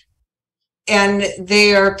tutors, and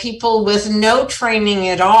they are people with no training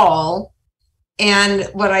at all. And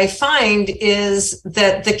what I find is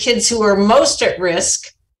that the kids who are most at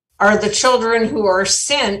risk are the children who are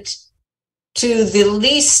sent to the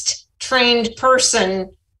least trained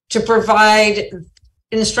person to provide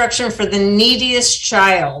instruction for the neediest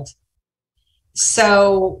child.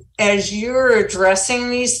 So as you're addressing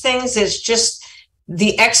these things, it's just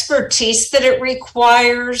the expertise that it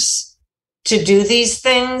requires to do these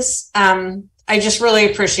things. I just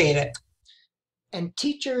really appreciate it. And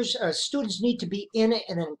teachers, students need to be in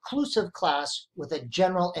an inclusive class with a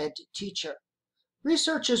general ed teacher.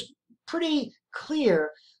 Research is pretty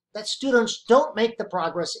clear that students don't make the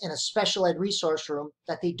progress in a special ed resource room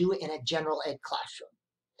that they do in a general ed classroom.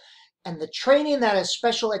 And the training that a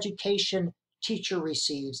special education teacher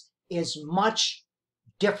receives is much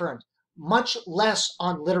different, much less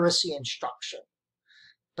on literacy instruction.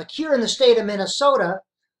 But here in the state of Minnesota,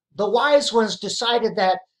 the wise ones decided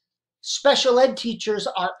that special ed teachers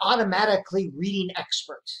are automatically reading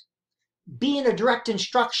experts. Being a direct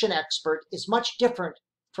instruction expert is much different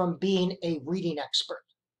from being a reading expert.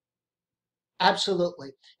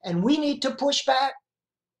 Absolutely. And we need to push back.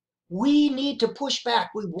 We need to push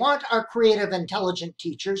back. We want our creative, intelligent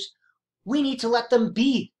teachers. We need to let them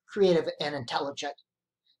be creative and intelligent.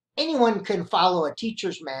 Anyone can follow a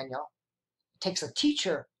teacher's manual. It takes a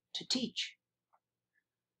teacher to teach.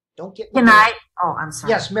 Don't get me. Oh, I'm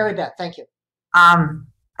sorry. Yes, Mary Beth, thank you.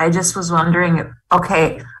 I just was wondering,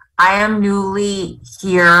 okay, I am newly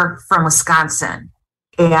here from Wisconsin.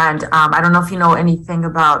 And I don't know if you know anything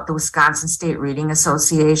about the Wisconsin State Reading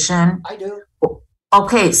Association. I do.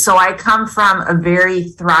 Okay, so I come from a very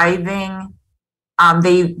thriving,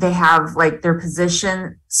 they have like their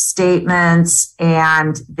position statements,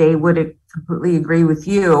 and they would completely agree with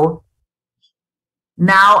you.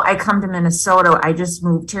 Now I come to Minnesota. I just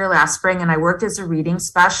moved here last spring, and I worked as a reading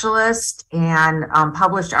specialist and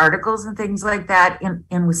published articles and things like that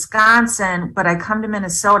in Wisconsin. But I come to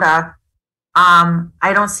Minnesota.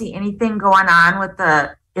 I don't see anything going on with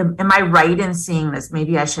am I right in seeing this?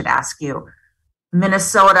 Maybe I should ask you.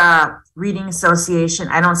 Minnesota Reading Association,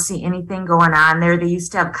 I don't see anything going on there. They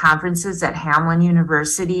used to have conferences at Hamline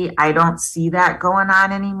University. I don't see that going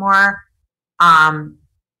on anymore. I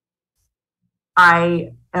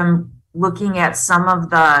am looking at some of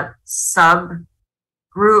the subgroups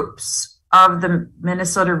of the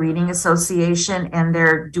Minnesota Reading Association, and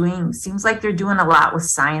they're doing, seems like they're doing a lot with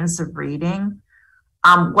science of reading.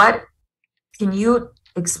 What can you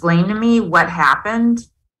explain to me what happened?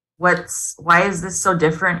 Why is this so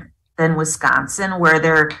different than Wisconsin, where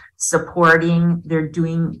they're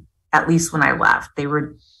doing, at least when I left, they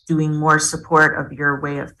were doing more support of your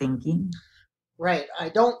way of thinking? Right. I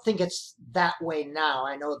don't think it's that way now.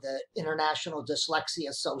 I know the International Dyslexia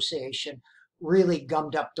Association really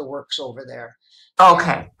gummed up the works over there.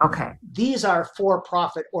 Okay. Okay. These are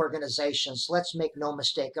for-profit organizations. Let's make no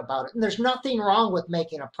mistake about it. And there's nothing wrong with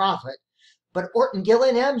making a profit. But Orton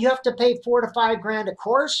Gillingham, you have to pay $4 to $5 grand a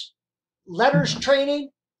course. Letters training,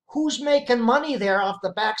 who's making money there off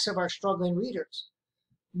the backs of our struggling readers?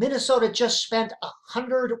 Minnesota just spent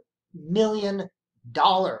 $100 million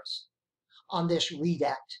on this READ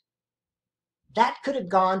Act. That could have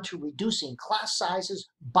gone to reducing class sizes,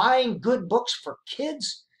 buying good books for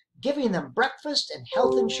kids, giving them breakfast and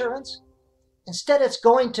health insurance. Instead, it's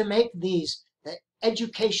going to make the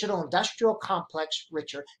educational industrial complex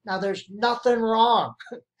richer. Now, there's nothing wrong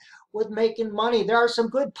with making money. There are some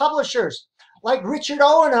good publishers like Richard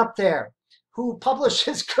Owen up there who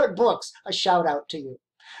publishes good books. A shout out to you.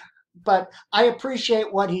 But I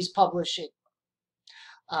appreciate what he's publishing.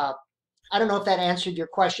 I don't know if that answered your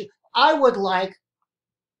question. I would like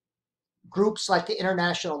groups like the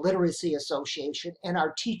International Literacy Association and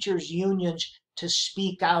our teachers' unions to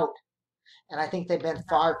speak out. And I think they've been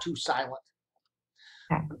far too silent.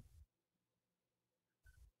 Okay.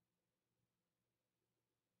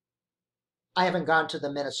 I haven't gone to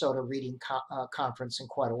the Minnesota Reading Conference in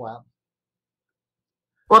quite a while.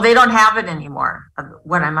 Well, they don't have it anymore,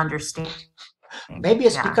 what I'm understanding. Maybe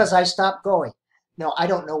it's because I stopped going. No, I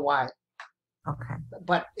don't know why. Okay.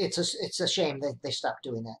 But it's a shame they stopped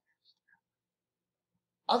doing that.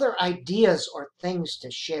 Other ideas or things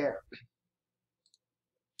to share?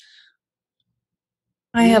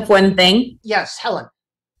 I have one thing. Yes, Helen.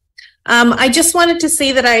 I just wanted to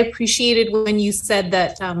say that I appreciated when you said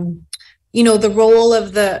that, the role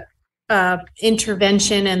of the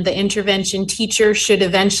intervention and the intervention teacher should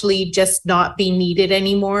eventually just not be needed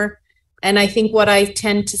anymore. And I think what I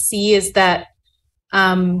tend to see is that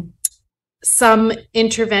some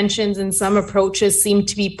interventions and some approaches seem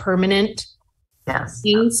to be permanent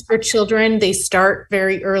things for children. They start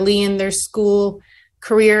very early in their school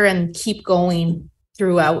career and keep going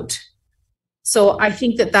throughout. So I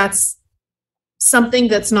think that that's something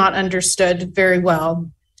that's not understood very well.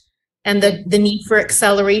 And the need for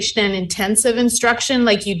acceleration and intensive instruction,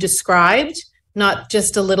 like you described, not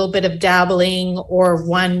just a little bit of dabbling or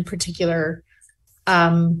one particular,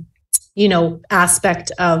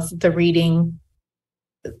 aspect of the reading.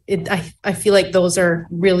 I feel like those are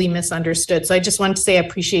really misunderstood. So I just wanted to say I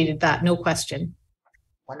appreciated that. No question.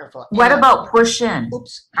 Wonderful. What about push-in?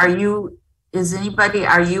 Oops.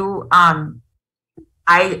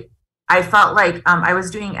 I felt like I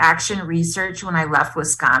was doing action research when I left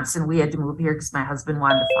Wisconsin. We had to move here because my husband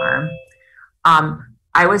wanted to farm.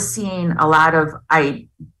 I was seeing I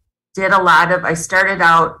started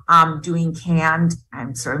out doing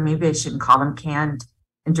maybe I shouldn't call them canned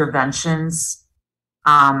interventions.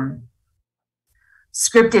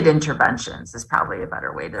 Scripted interventions is probably a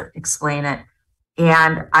better way to explain it.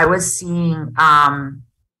 And I was seeing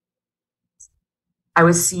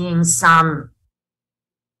some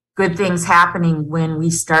good things happening when we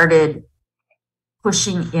started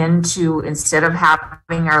pushing into, instead of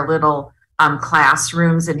having our little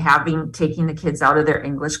classrooms and taking the kids out of their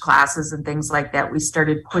English classes and things like that, we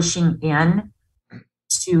started pushing in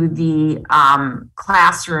to the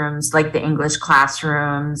classrooms, like the English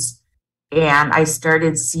classrooms. And I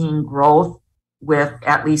started seeing growth with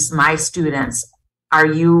at least my students. Are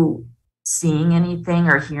you seeing anything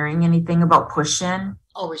or hearing anything about push-in?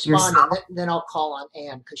 I'll respond, and then I'll call on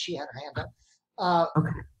Anne because she had her hand up.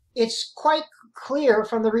 Okay. It's quite clear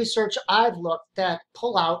from the research I've looked that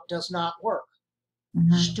pull-out does not work.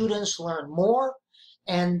 Mm-hmm. Students learn more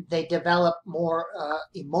and they develop more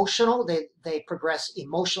emotional. They progress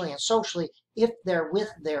emotionally and socially if they're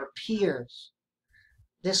with their peers.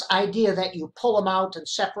 This idea that you pull them out and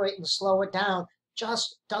separate and slow it down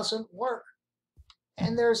just doesn't work.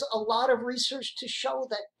 And there's a lot of research to show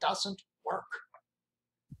that doesn't work.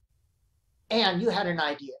 Anne, you had an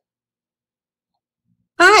idea.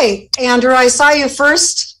 Hi, Andrew. I saw you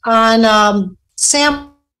first on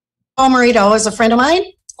Sam Marito is a friend of mine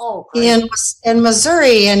in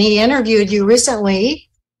Missouri, and he interviewed you recently.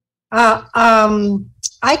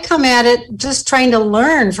 I come at it just trying to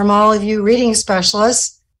learn from all of you reading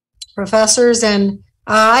specialists, professors, and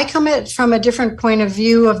I come at it from a different point of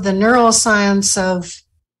view of the neuroscience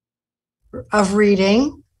of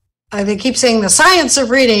reading. They keep saying the science of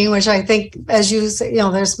reading, which I think, as you say,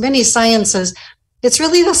 there's many sciences. It's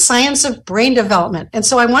really the science of brain development. And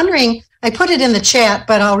so I'm wondering, I put it in the chat,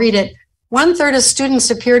 but I'll read it. 1/3 of students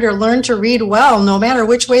appear to learn to read well, no matter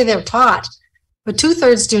which way they're taught, but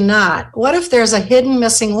 2/3 do not. What if there's a hidden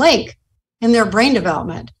missing link in their brain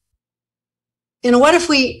development? What if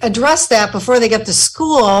we address that before they get to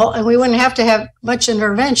school and we wouldn't have to have much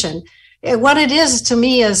intervention? What it is to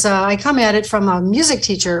me is, I come at it from a music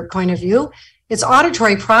teacher point of view. It's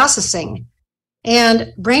auditory processing.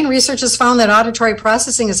 And brain research has found that auditory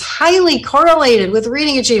processing is highly correlated with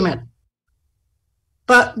reading achievement.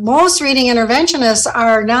 But most reading interventionists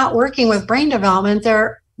are not working with brain development.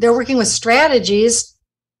 They're working with strategies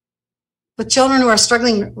with children who are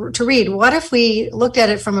struggling to read. What if we looked at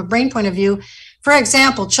it from a brain point of view? For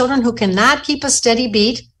example, children who cannot keep a steady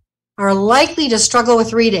beat are likely to struggle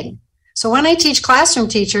with reading. So when I teach classroom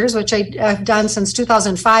teachers, which I've done since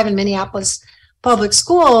 2005 in Minneapolis public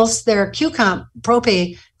schools, their QComp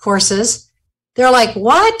ProPay courses, they're like,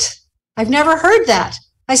 what? I've never heard that.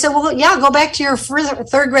 I said, well, yeah, go back to your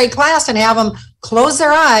third grade class and have them close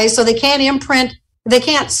their eyes so they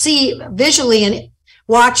can't see visually and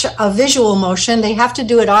watch a visual motion. They have to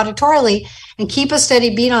do it auditorily and keep a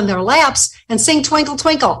steady beat on their laps and sing Twinkle,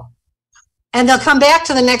 Twinkle. And they'll come back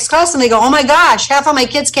to the next class and they go, oh my gosh, half of my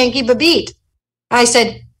kids can't keep a beat. I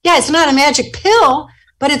said, yeah, it's not a magic pill,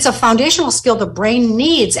 but it's a foundational skill the brain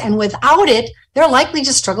needs. And without it, they're likely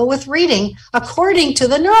to struggle with reading, according to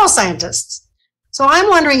the neuroscientists. So I'm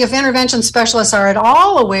wondering if intervention specialists are at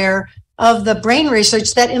all aware of the brain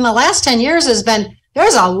research that in the last 10 years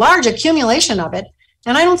there's a large accumulation of it.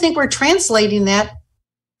 And I don't think we're translating that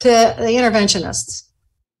to the interventionists.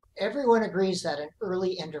 Everyone agrees that an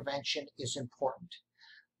early intervention is important.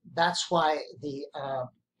 That's why the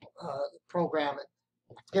program,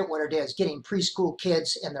 I forget what it is, getting preschool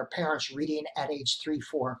kids and their parents reading at age 3,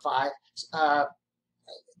 4, and 5,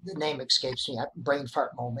 the name escapes me, brain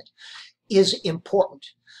fart moment, is important.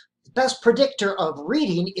 The best predictor of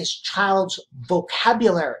reading is child's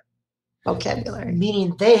vocabulary. Vocabulary.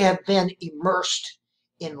 Meaning they have been immersed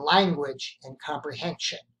in language and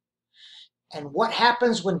comprehension. And what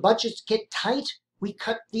happens when budgets get tight? We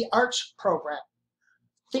cut the arts program.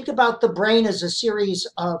 Think about the brain as a series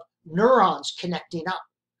of neurons connecting up.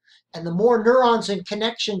 And the more neurons and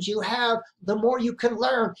connections you have, the more you can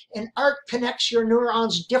learn. And art connects your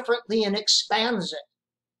neurons differently and expands it.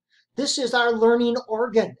 This is our learning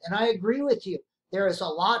organ. And I agree with you. There is a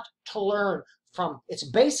lot to learn from its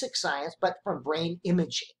basic science, but from brain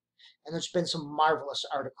imaging. And there's been some marvelous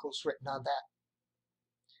articles written on that.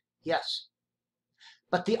 Yes.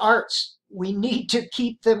 But the arts, we need to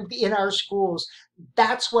keep them in our schools.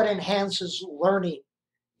 That's what enhances learning,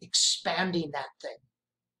 expanding that thing.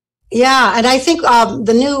 Yeah, and I think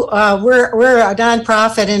the new, we're a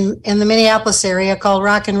nonprofit in the Minneapolis area called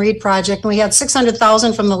Rock and Read Project, and we had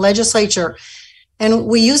 $600,000 from the legislature. And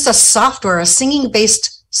we used a software, a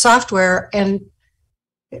singing-based software, and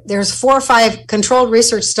there's 4 or 5 controlled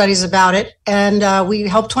research studies about it, and we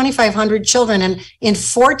helped 2,500 children. And in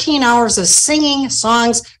 14 hours of singing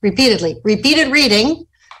songs repeatedly, repeated reading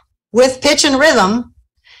with pitch and rhythm,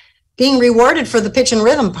 being rewarded for the pitch and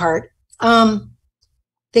rhythm part,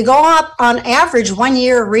 they go up on average 1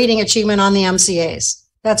 year reading achievement on the MCAs.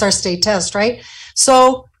 That's our state test, right?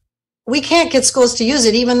 So we can't get schools to use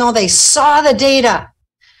it, even though they saw the data,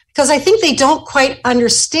 because I think they don't quite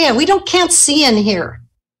understand. Can't see in here.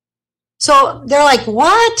 So they're like,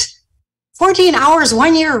 what? 14 hours,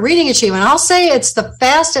 1 year reading achievement. I'll say it's the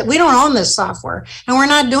fastest. We don't own this software and we're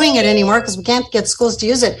not doing it anymore because we can't get schools to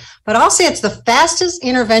use it. But I'll say it's the fastest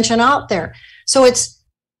intervention out there. So it's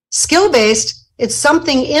skill-based. It's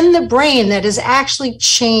something in the brain that is actually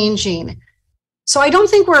changing. So I don't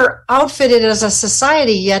think we're outfitted as a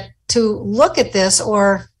society yet to look at this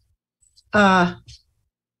or,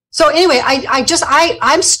 so anyway,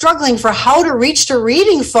 I'm struggling for how to reach to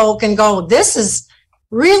reading folk and go, this is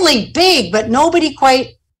really big, but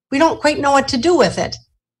we don't quite know what to do with it.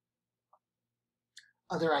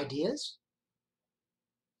 Other ideas?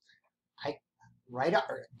 Write up,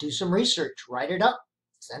 do some research, write it up,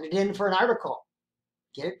 send it in for an article,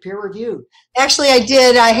 get it peer reviewed. Actually, I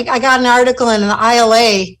did. I got an article in the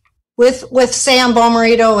ILA with Sam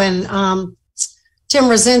Bomarito and Tim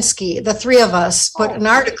Rosinski, the three of us put an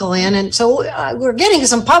article in. And so we're getting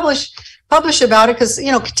some published about it because,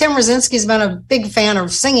 you know, Tim Rosinski's been a big fan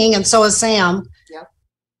of singing and so is Sam. Yep.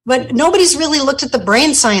 But nobody's really looked at the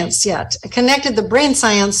brain science yet, connected the brain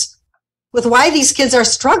science with why these kids are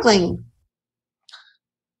struggling.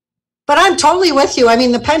 But I'm totally with you. I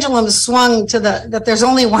mean, the pendulum swung to that there's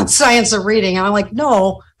only one science of reading. And I'm like,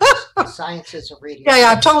 no. Science is a reading.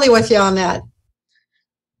 Yeah, I'm totally with you on that.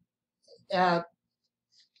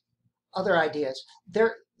 Other ideas.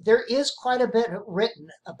 There is quite a bit written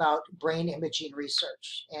about brain imaging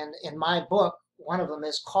research. And in my book, one of them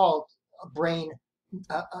is called A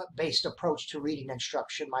Brain-Based Approach to Reading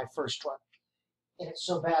Instruction, my first one. And it's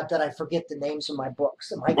so bad that I forget the names of my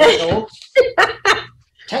books. Am I getting old?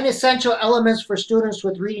 10 Essential Elements for Students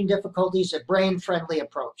with Reading Difficulties, a Brain-Friendly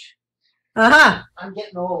Approach. Uh-huh. I'm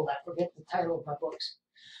getting old. I forget the title of my books.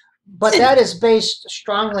 But that is based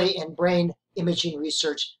strongly in brain imaging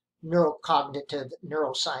research, neurocognitive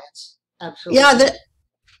neuroscience. Absolutely. Yeah,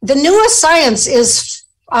 the newest science is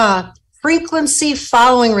frequency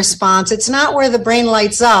following response. It's not where the brain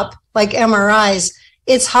lights up like MRIs.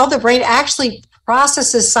 It's how the brain actually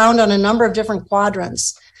processes sound on a number of different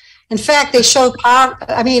quadrants. In fact, they show,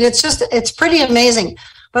 I mean, it's pretty amazing.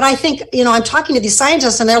 But I think, you know, I'm talking to these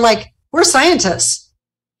scientists and they're like, we're scientists.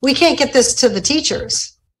 We can't get this to the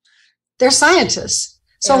teachers. They're scientists.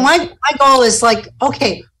 So my goal is like,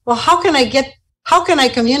 okay, well, how can I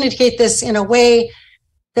communicate this in a way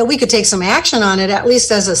that we could take some action on it, at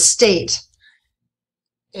least as a state?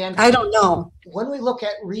 And I don't know. When we look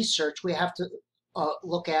at research, we have to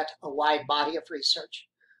look at a wide body of research.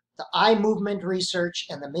 The eye movement research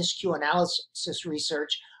and the miscue analysis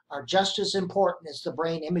research are just as important as the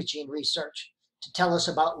brain imaging research to tell us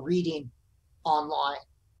about reading online.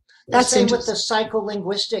 The same with the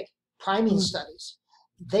psycholinguistic priming studies.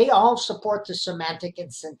 They all support the semantic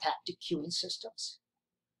and syntactic cueing systems.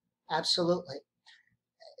 Absolutely.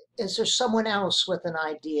 Is there someone else with an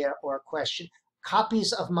idea or a question?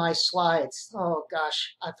 Copies of my slides. Oh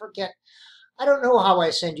gosh, I forget. I don't know how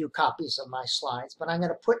I send you copies of my slides, but I'm going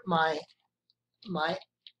to put my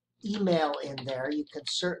email in there. You can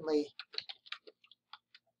certainly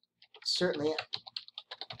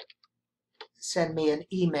send me an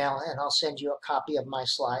email and I'll send you a copy of my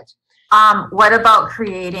slides. What about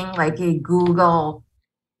creating like a Google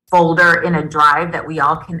folder in a drive that we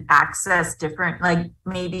all can access different, like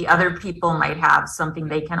maybe other people might have something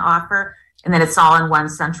they can offer, and then it's all in one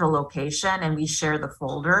central location and we share the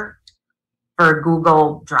folder for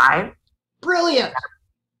Google Drive? Brilliant.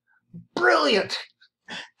 Brilliant.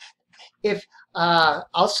 If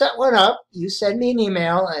I'll set one up, you send me an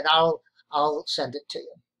email and I'll send it to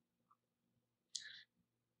you.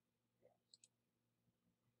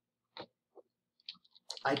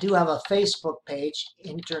 I do have a Facebook page,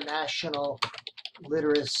 International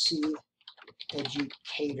Literacy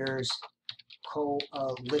Educators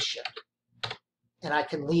Coalition, and I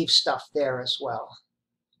can leave stuff there as well.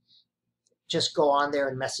 Just go on there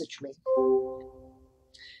and message me.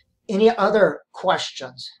 Any other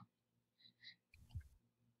questions?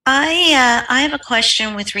 I have a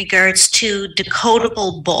question with regards to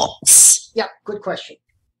decodable books. Yeah, good question.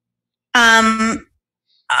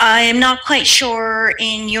 I am not quite sure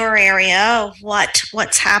in your area of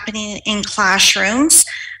what's happening in classrooms,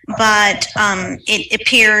 but it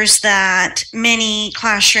appears that many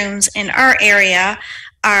classrooms in our area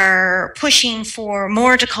are pushing for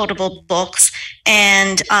more decodable books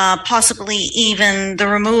and possibly even the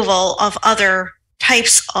removal of other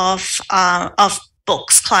types of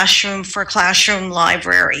books, classroom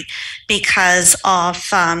library, because of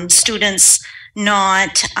students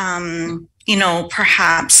not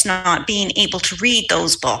perhaps not being able to read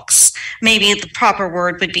those books. Maybe the proper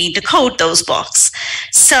word would be decode those books.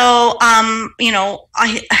 So,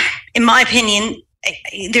 in my opinion,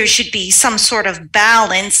 there should be some sort of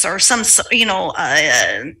balance or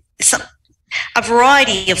a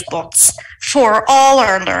variety of books for all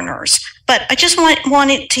our learners. But I just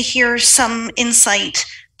wanted to hear some insight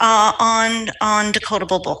on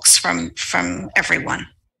decodable books from everyone.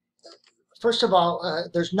 First of all,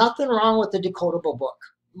 there's nothing wrong with the decodable book.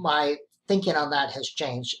 My thinking on that has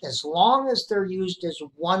changed. As long as they're used as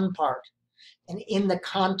one part and in the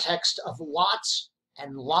context of lots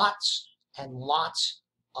and lots and lots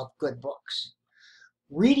of good books.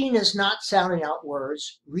 Reading is not sounding out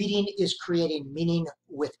words. Reading is creating meaning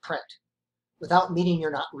with print. Without meaning, you're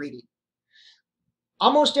not reading.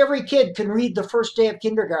 Almost every kid can read the first day of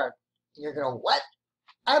kindergarten. And you're going, what?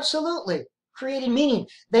 Absolutely. Creating meaning.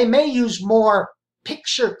 They may use more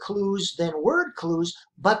picture clues than word clues,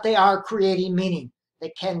 but they are creating meaning. They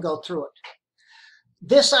can go through it.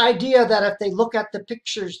 This idea that if they look at the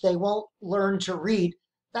pictures, they won't learn to read,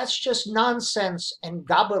 that's just nonsense and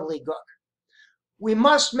gobbledygook. We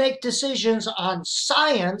must make decisions on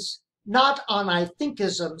science, not on I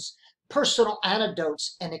thinkisms, personal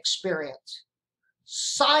anecdotes, and experience.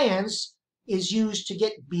 Science is used to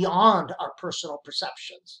get beyond our personal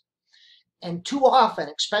perceptions. And too often,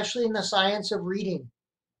 especially in the science of reading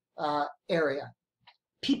area,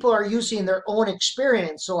 people are using their own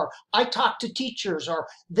experience, or I talked to teachers, or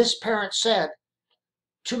this parent said,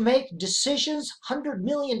 to make decisions, $100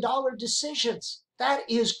 million decisions. That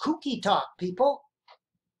is kooky talk, people.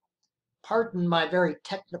 Pardon my very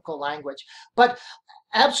technical language, but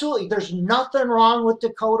absolutely, there's nothing wrong with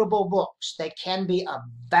decodable books. They can be a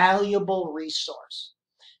valuable resource.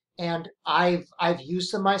 And I've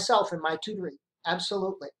used them myself in my tutoring.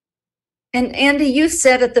 Absolutely. And Andy, you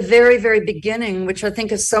said at the very, very beginning, which I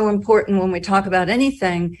think is so important when we talk about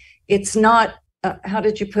anything, it's not, how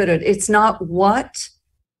did you put it? It's not what,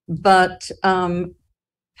 but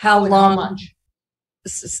how long,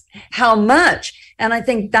 how much. And I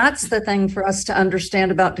think that's the thing for us to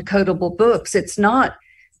understand about decodable books. It's not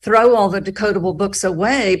throw all the decodable books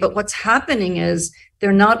away, but what's happening is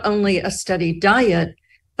they're not only a steady diet,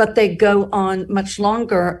 but they go on much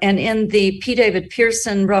longer. And in the P. David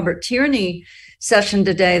Pearson, Robert Tierney session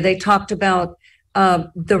today, they talked about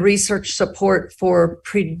the research support for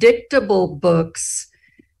predictable books.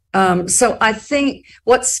 So I think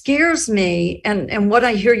what scares me, and what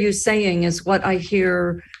I hear you saying is what I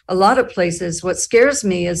hear a lot of places, what scares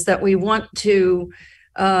me is that we want to,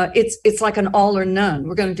 it's like an all or none.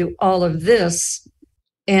 We're going to do all of this,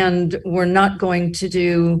 and we're not going to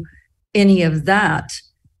do any of that.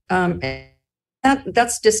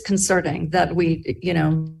 That's disconcerting that we, you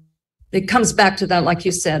know, it comes back to that, like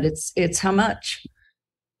you said, it's how much.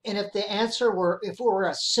 And if the answer were, if it were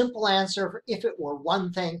a simple answer, if it were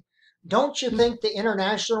one thing, don't you think the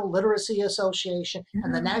International Literacy Association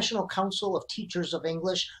and the National Council of Teachers of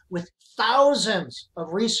English, with thousands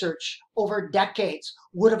of research over decades,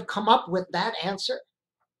 would have come up with that answer?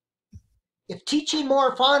 If teaching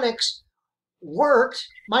more phonics worked,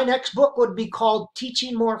 my next book would be called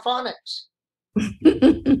Teaching More Phonics.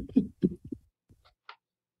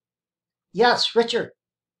 Yes, Richard.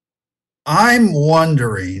 I'm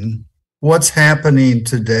wondering what's happening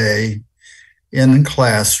today in the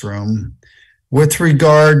classroom with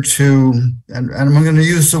regard to, and I'm going to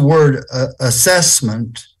use the word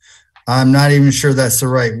assessment. I'm not even sure that's the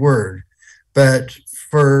right word, but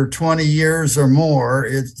for 20 years or more,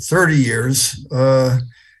 30 years, it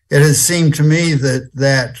has seemed to me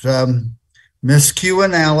that miscue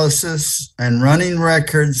analysis and running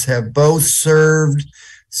records have both served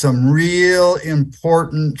some real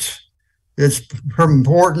important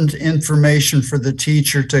information for the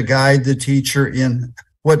teacher to guide the teacher in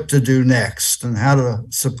what to do next and how to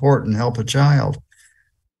support and help a child.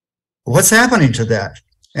 What's happening to that?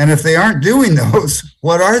 And if they aren't doing those,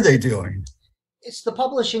 what are they doing? It's the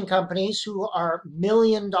publishing companies who are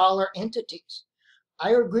million-dollar entities.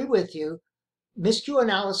 I agree with you. Miscue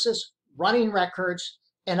analysis, running records,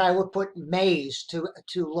 and I would put Maze to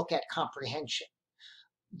look at comprehension.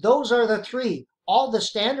 Those are the three. All the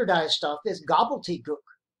standardized stuff is gobbledygook.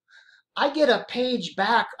 I get a page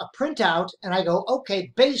back, a printout, and I go,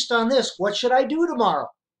 okay, based on this, what should I do tomorrow?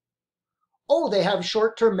 Oh, they have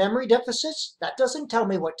short-term memory deficits? That doesn't tell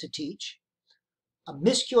me what to teach. A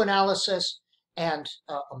miscue analysis and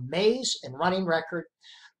a Maze and running record.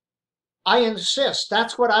 I insist.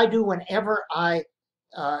 That's what I do whenever I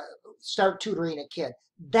start tutoring a kid.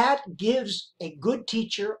 That gives a good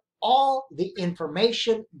teacher all the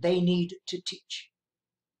information they need to teach.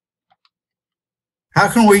 How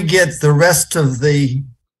can we get the rest of the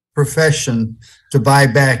profession to buy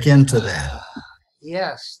back into that?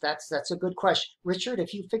 Yes, that's a good question. Richard,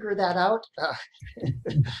 if you figure that out,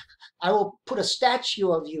 I will put a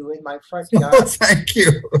statue of you in my front yard. Oh, thank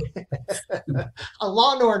you. A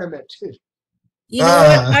lawn ornament. You know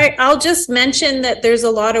what? I'll just mention that there's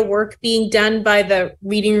a lot of work being done by the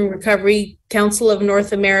Reading and Recovery Council of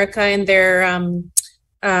North America and their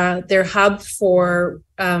hub for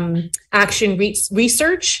action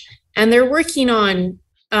research, and they're working on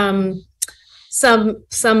some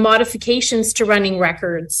modifications to running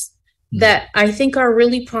records that I think are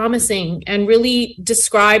really promising and really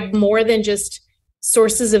describe more than just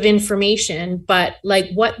sources of information, but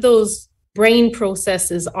like what those brain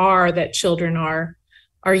processes are that children are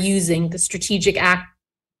using, the strategic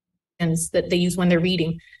actions that they use when they're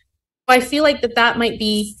reading. I feel like that might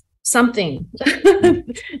be something.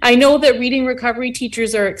 I know that reading recovery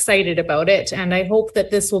teachers are excited about it, and I hope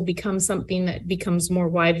that this will become something that becomes more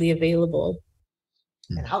widely available.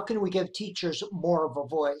 And how can we give teachers more of a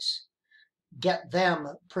voice? Get them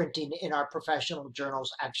printing in our professional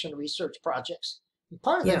journals, action research projects. And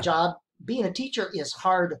part of the job, being a teacher, is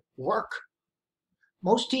hard work.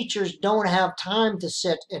 Most teachers don't have time to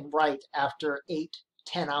sit and write after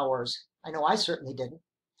 8-10 hours. I know I certainly didn't.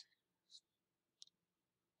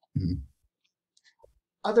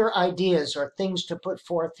 Other ideas or things to put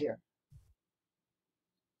forth here?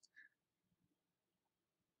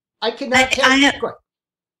 I cannot tell you.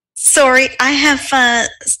 Sorry, I have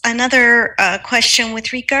another question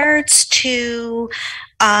with regards to,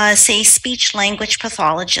 say, speech language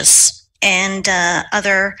pathologists and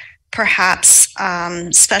other perhaps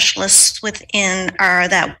specialists within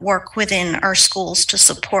that work within our schools to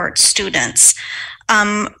support students.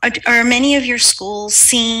 Are many of your schools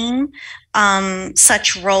seeing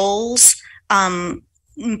such roles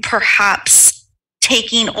perhaps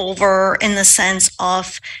taking over in the sense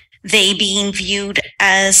of they being viewed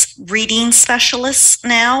as reading specialists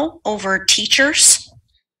now over teachers?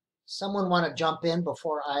 Someone want to jump in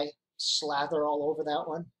before I slather all over that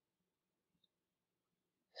one?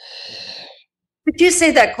 Could you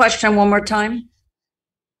say that question one more time?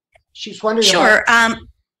 She's wondering. Sure.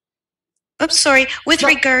 Oops, sorry. With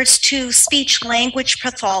regards to speech language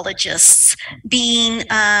pathologists being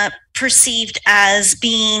perceived as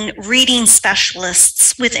being reading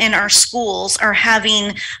specialists within our schools, or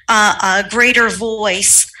having a greater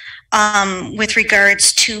voice with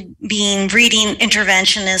regards to being reading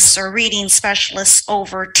interventionists or reading specialists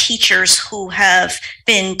over teachers who have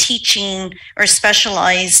been teaching or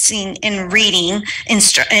specializing in reading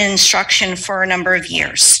instruction for a number of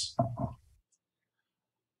years.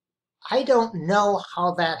 I don't know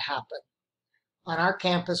how that happened. On our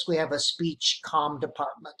campus, we have a speech comm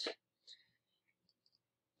department.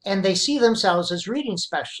 And they see themselves as reading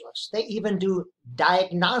specialists. They even do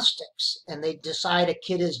diagnostics, and they decide a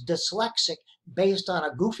kid is dyslexic based on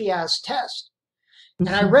a goofy-ass test. And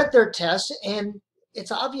I read their test, and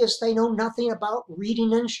it's obvious they know nothing about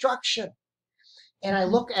reading instruction. And I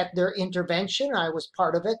look at their intervention. I was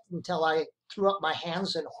part of it until I threw up my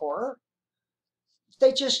hands in horror.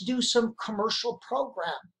 They just do some commercial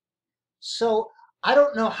program. So I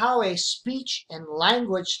don't know how a speech and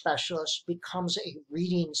language specialist becomes a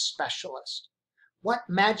reading specialist. What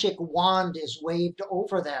magic wand is waved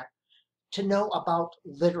over them to know about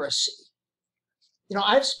literacy? You know,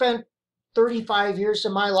 I've spent 35 years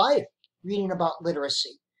of my life reading about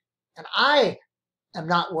literacy, and I am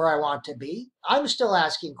not where I want to be. I'm still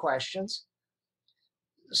asking questions.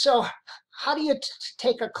 So how do you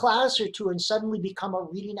take a class or two and suddenly become a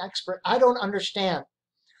reading expert? I don't understand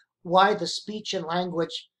why the speech and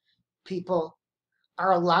language people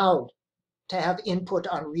are allowed to have input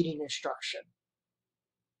on reading instruction.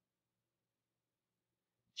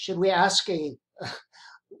 Should we ask a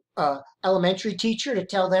elementary teacher to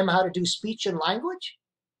tell them how to do speech and language?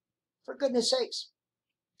 For goodness sakes.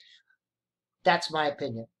 That's my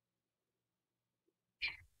opinion.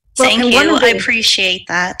 Thank you. I appreciate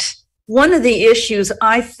that. One of the issues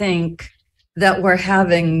I think that we're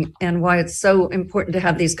having, and why it's so important to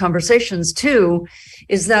have these conversations too,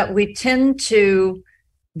 is that we tend to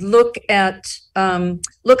look at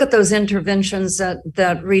those interventions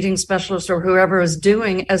that reading specialists or whoever is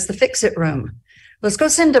doing as the fix-it room. Let's go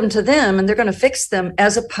send them to them, and they're going to fix them,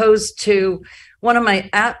 as opposed to one of my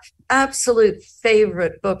absolute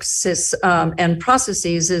favorite books and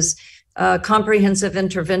processes is comprehensive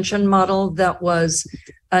intervention model that was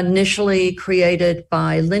initially created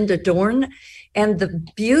by Linda Dorn. And the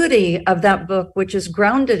beauty of that book, which is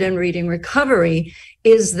grounded in reading recovery,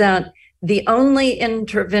 is that the only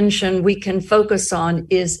intervention we can focus on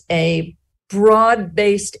is a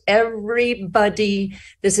broad-based, everybody,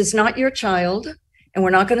 this is not your child, and we're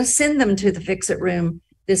not going to send them to the fix-it room.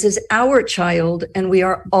 This is our child, and we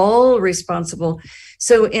are all responsible.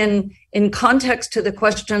 So in context to the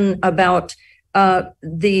question about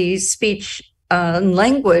the speech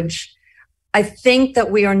language, I think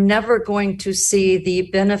that we are never going to see the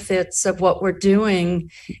benefits of what we're doing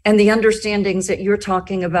and the understandings that you're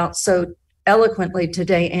talking about so eloquently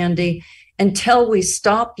today, Andy, until we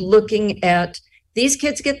stop looking at these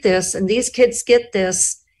kids get this and these kids get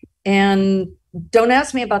this, and don't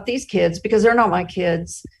ask me about these kids because they're not my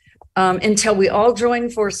kids, until we all join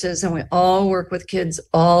forces and we all work with kids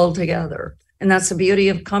all together. And that's the beauty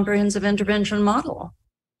of comprehensive intervention model.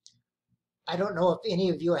 I don't know if any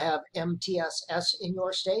of you have MTSS in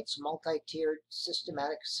your states, multi-tiered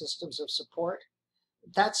systematic systems of support.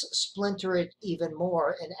 That's splinter it even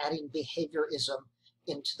more and adding behaviorism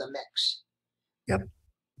into the mix. Yep.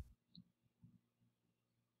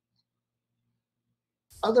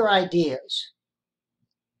 Other ideas.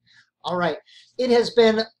 All right. It has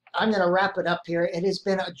been, I'm going to wrap it up here. It has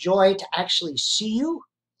been a joy to actually see you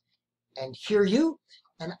and hear you.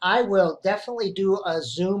 And I will definitely do a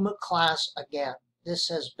Zoom class again. This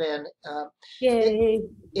has been, Yay.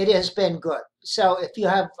 it has been good. So if you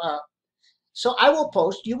have, so I will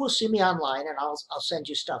post, you will see me online, and I'll send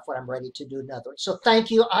you stuff when I'm ready to do another one. So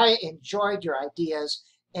thank you. I enjoyed your ideas,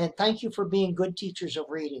 and thank you for being good teachers of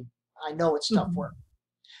reading. I know it's tough work.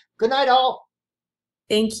 Good night, all.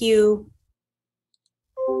 Thank you.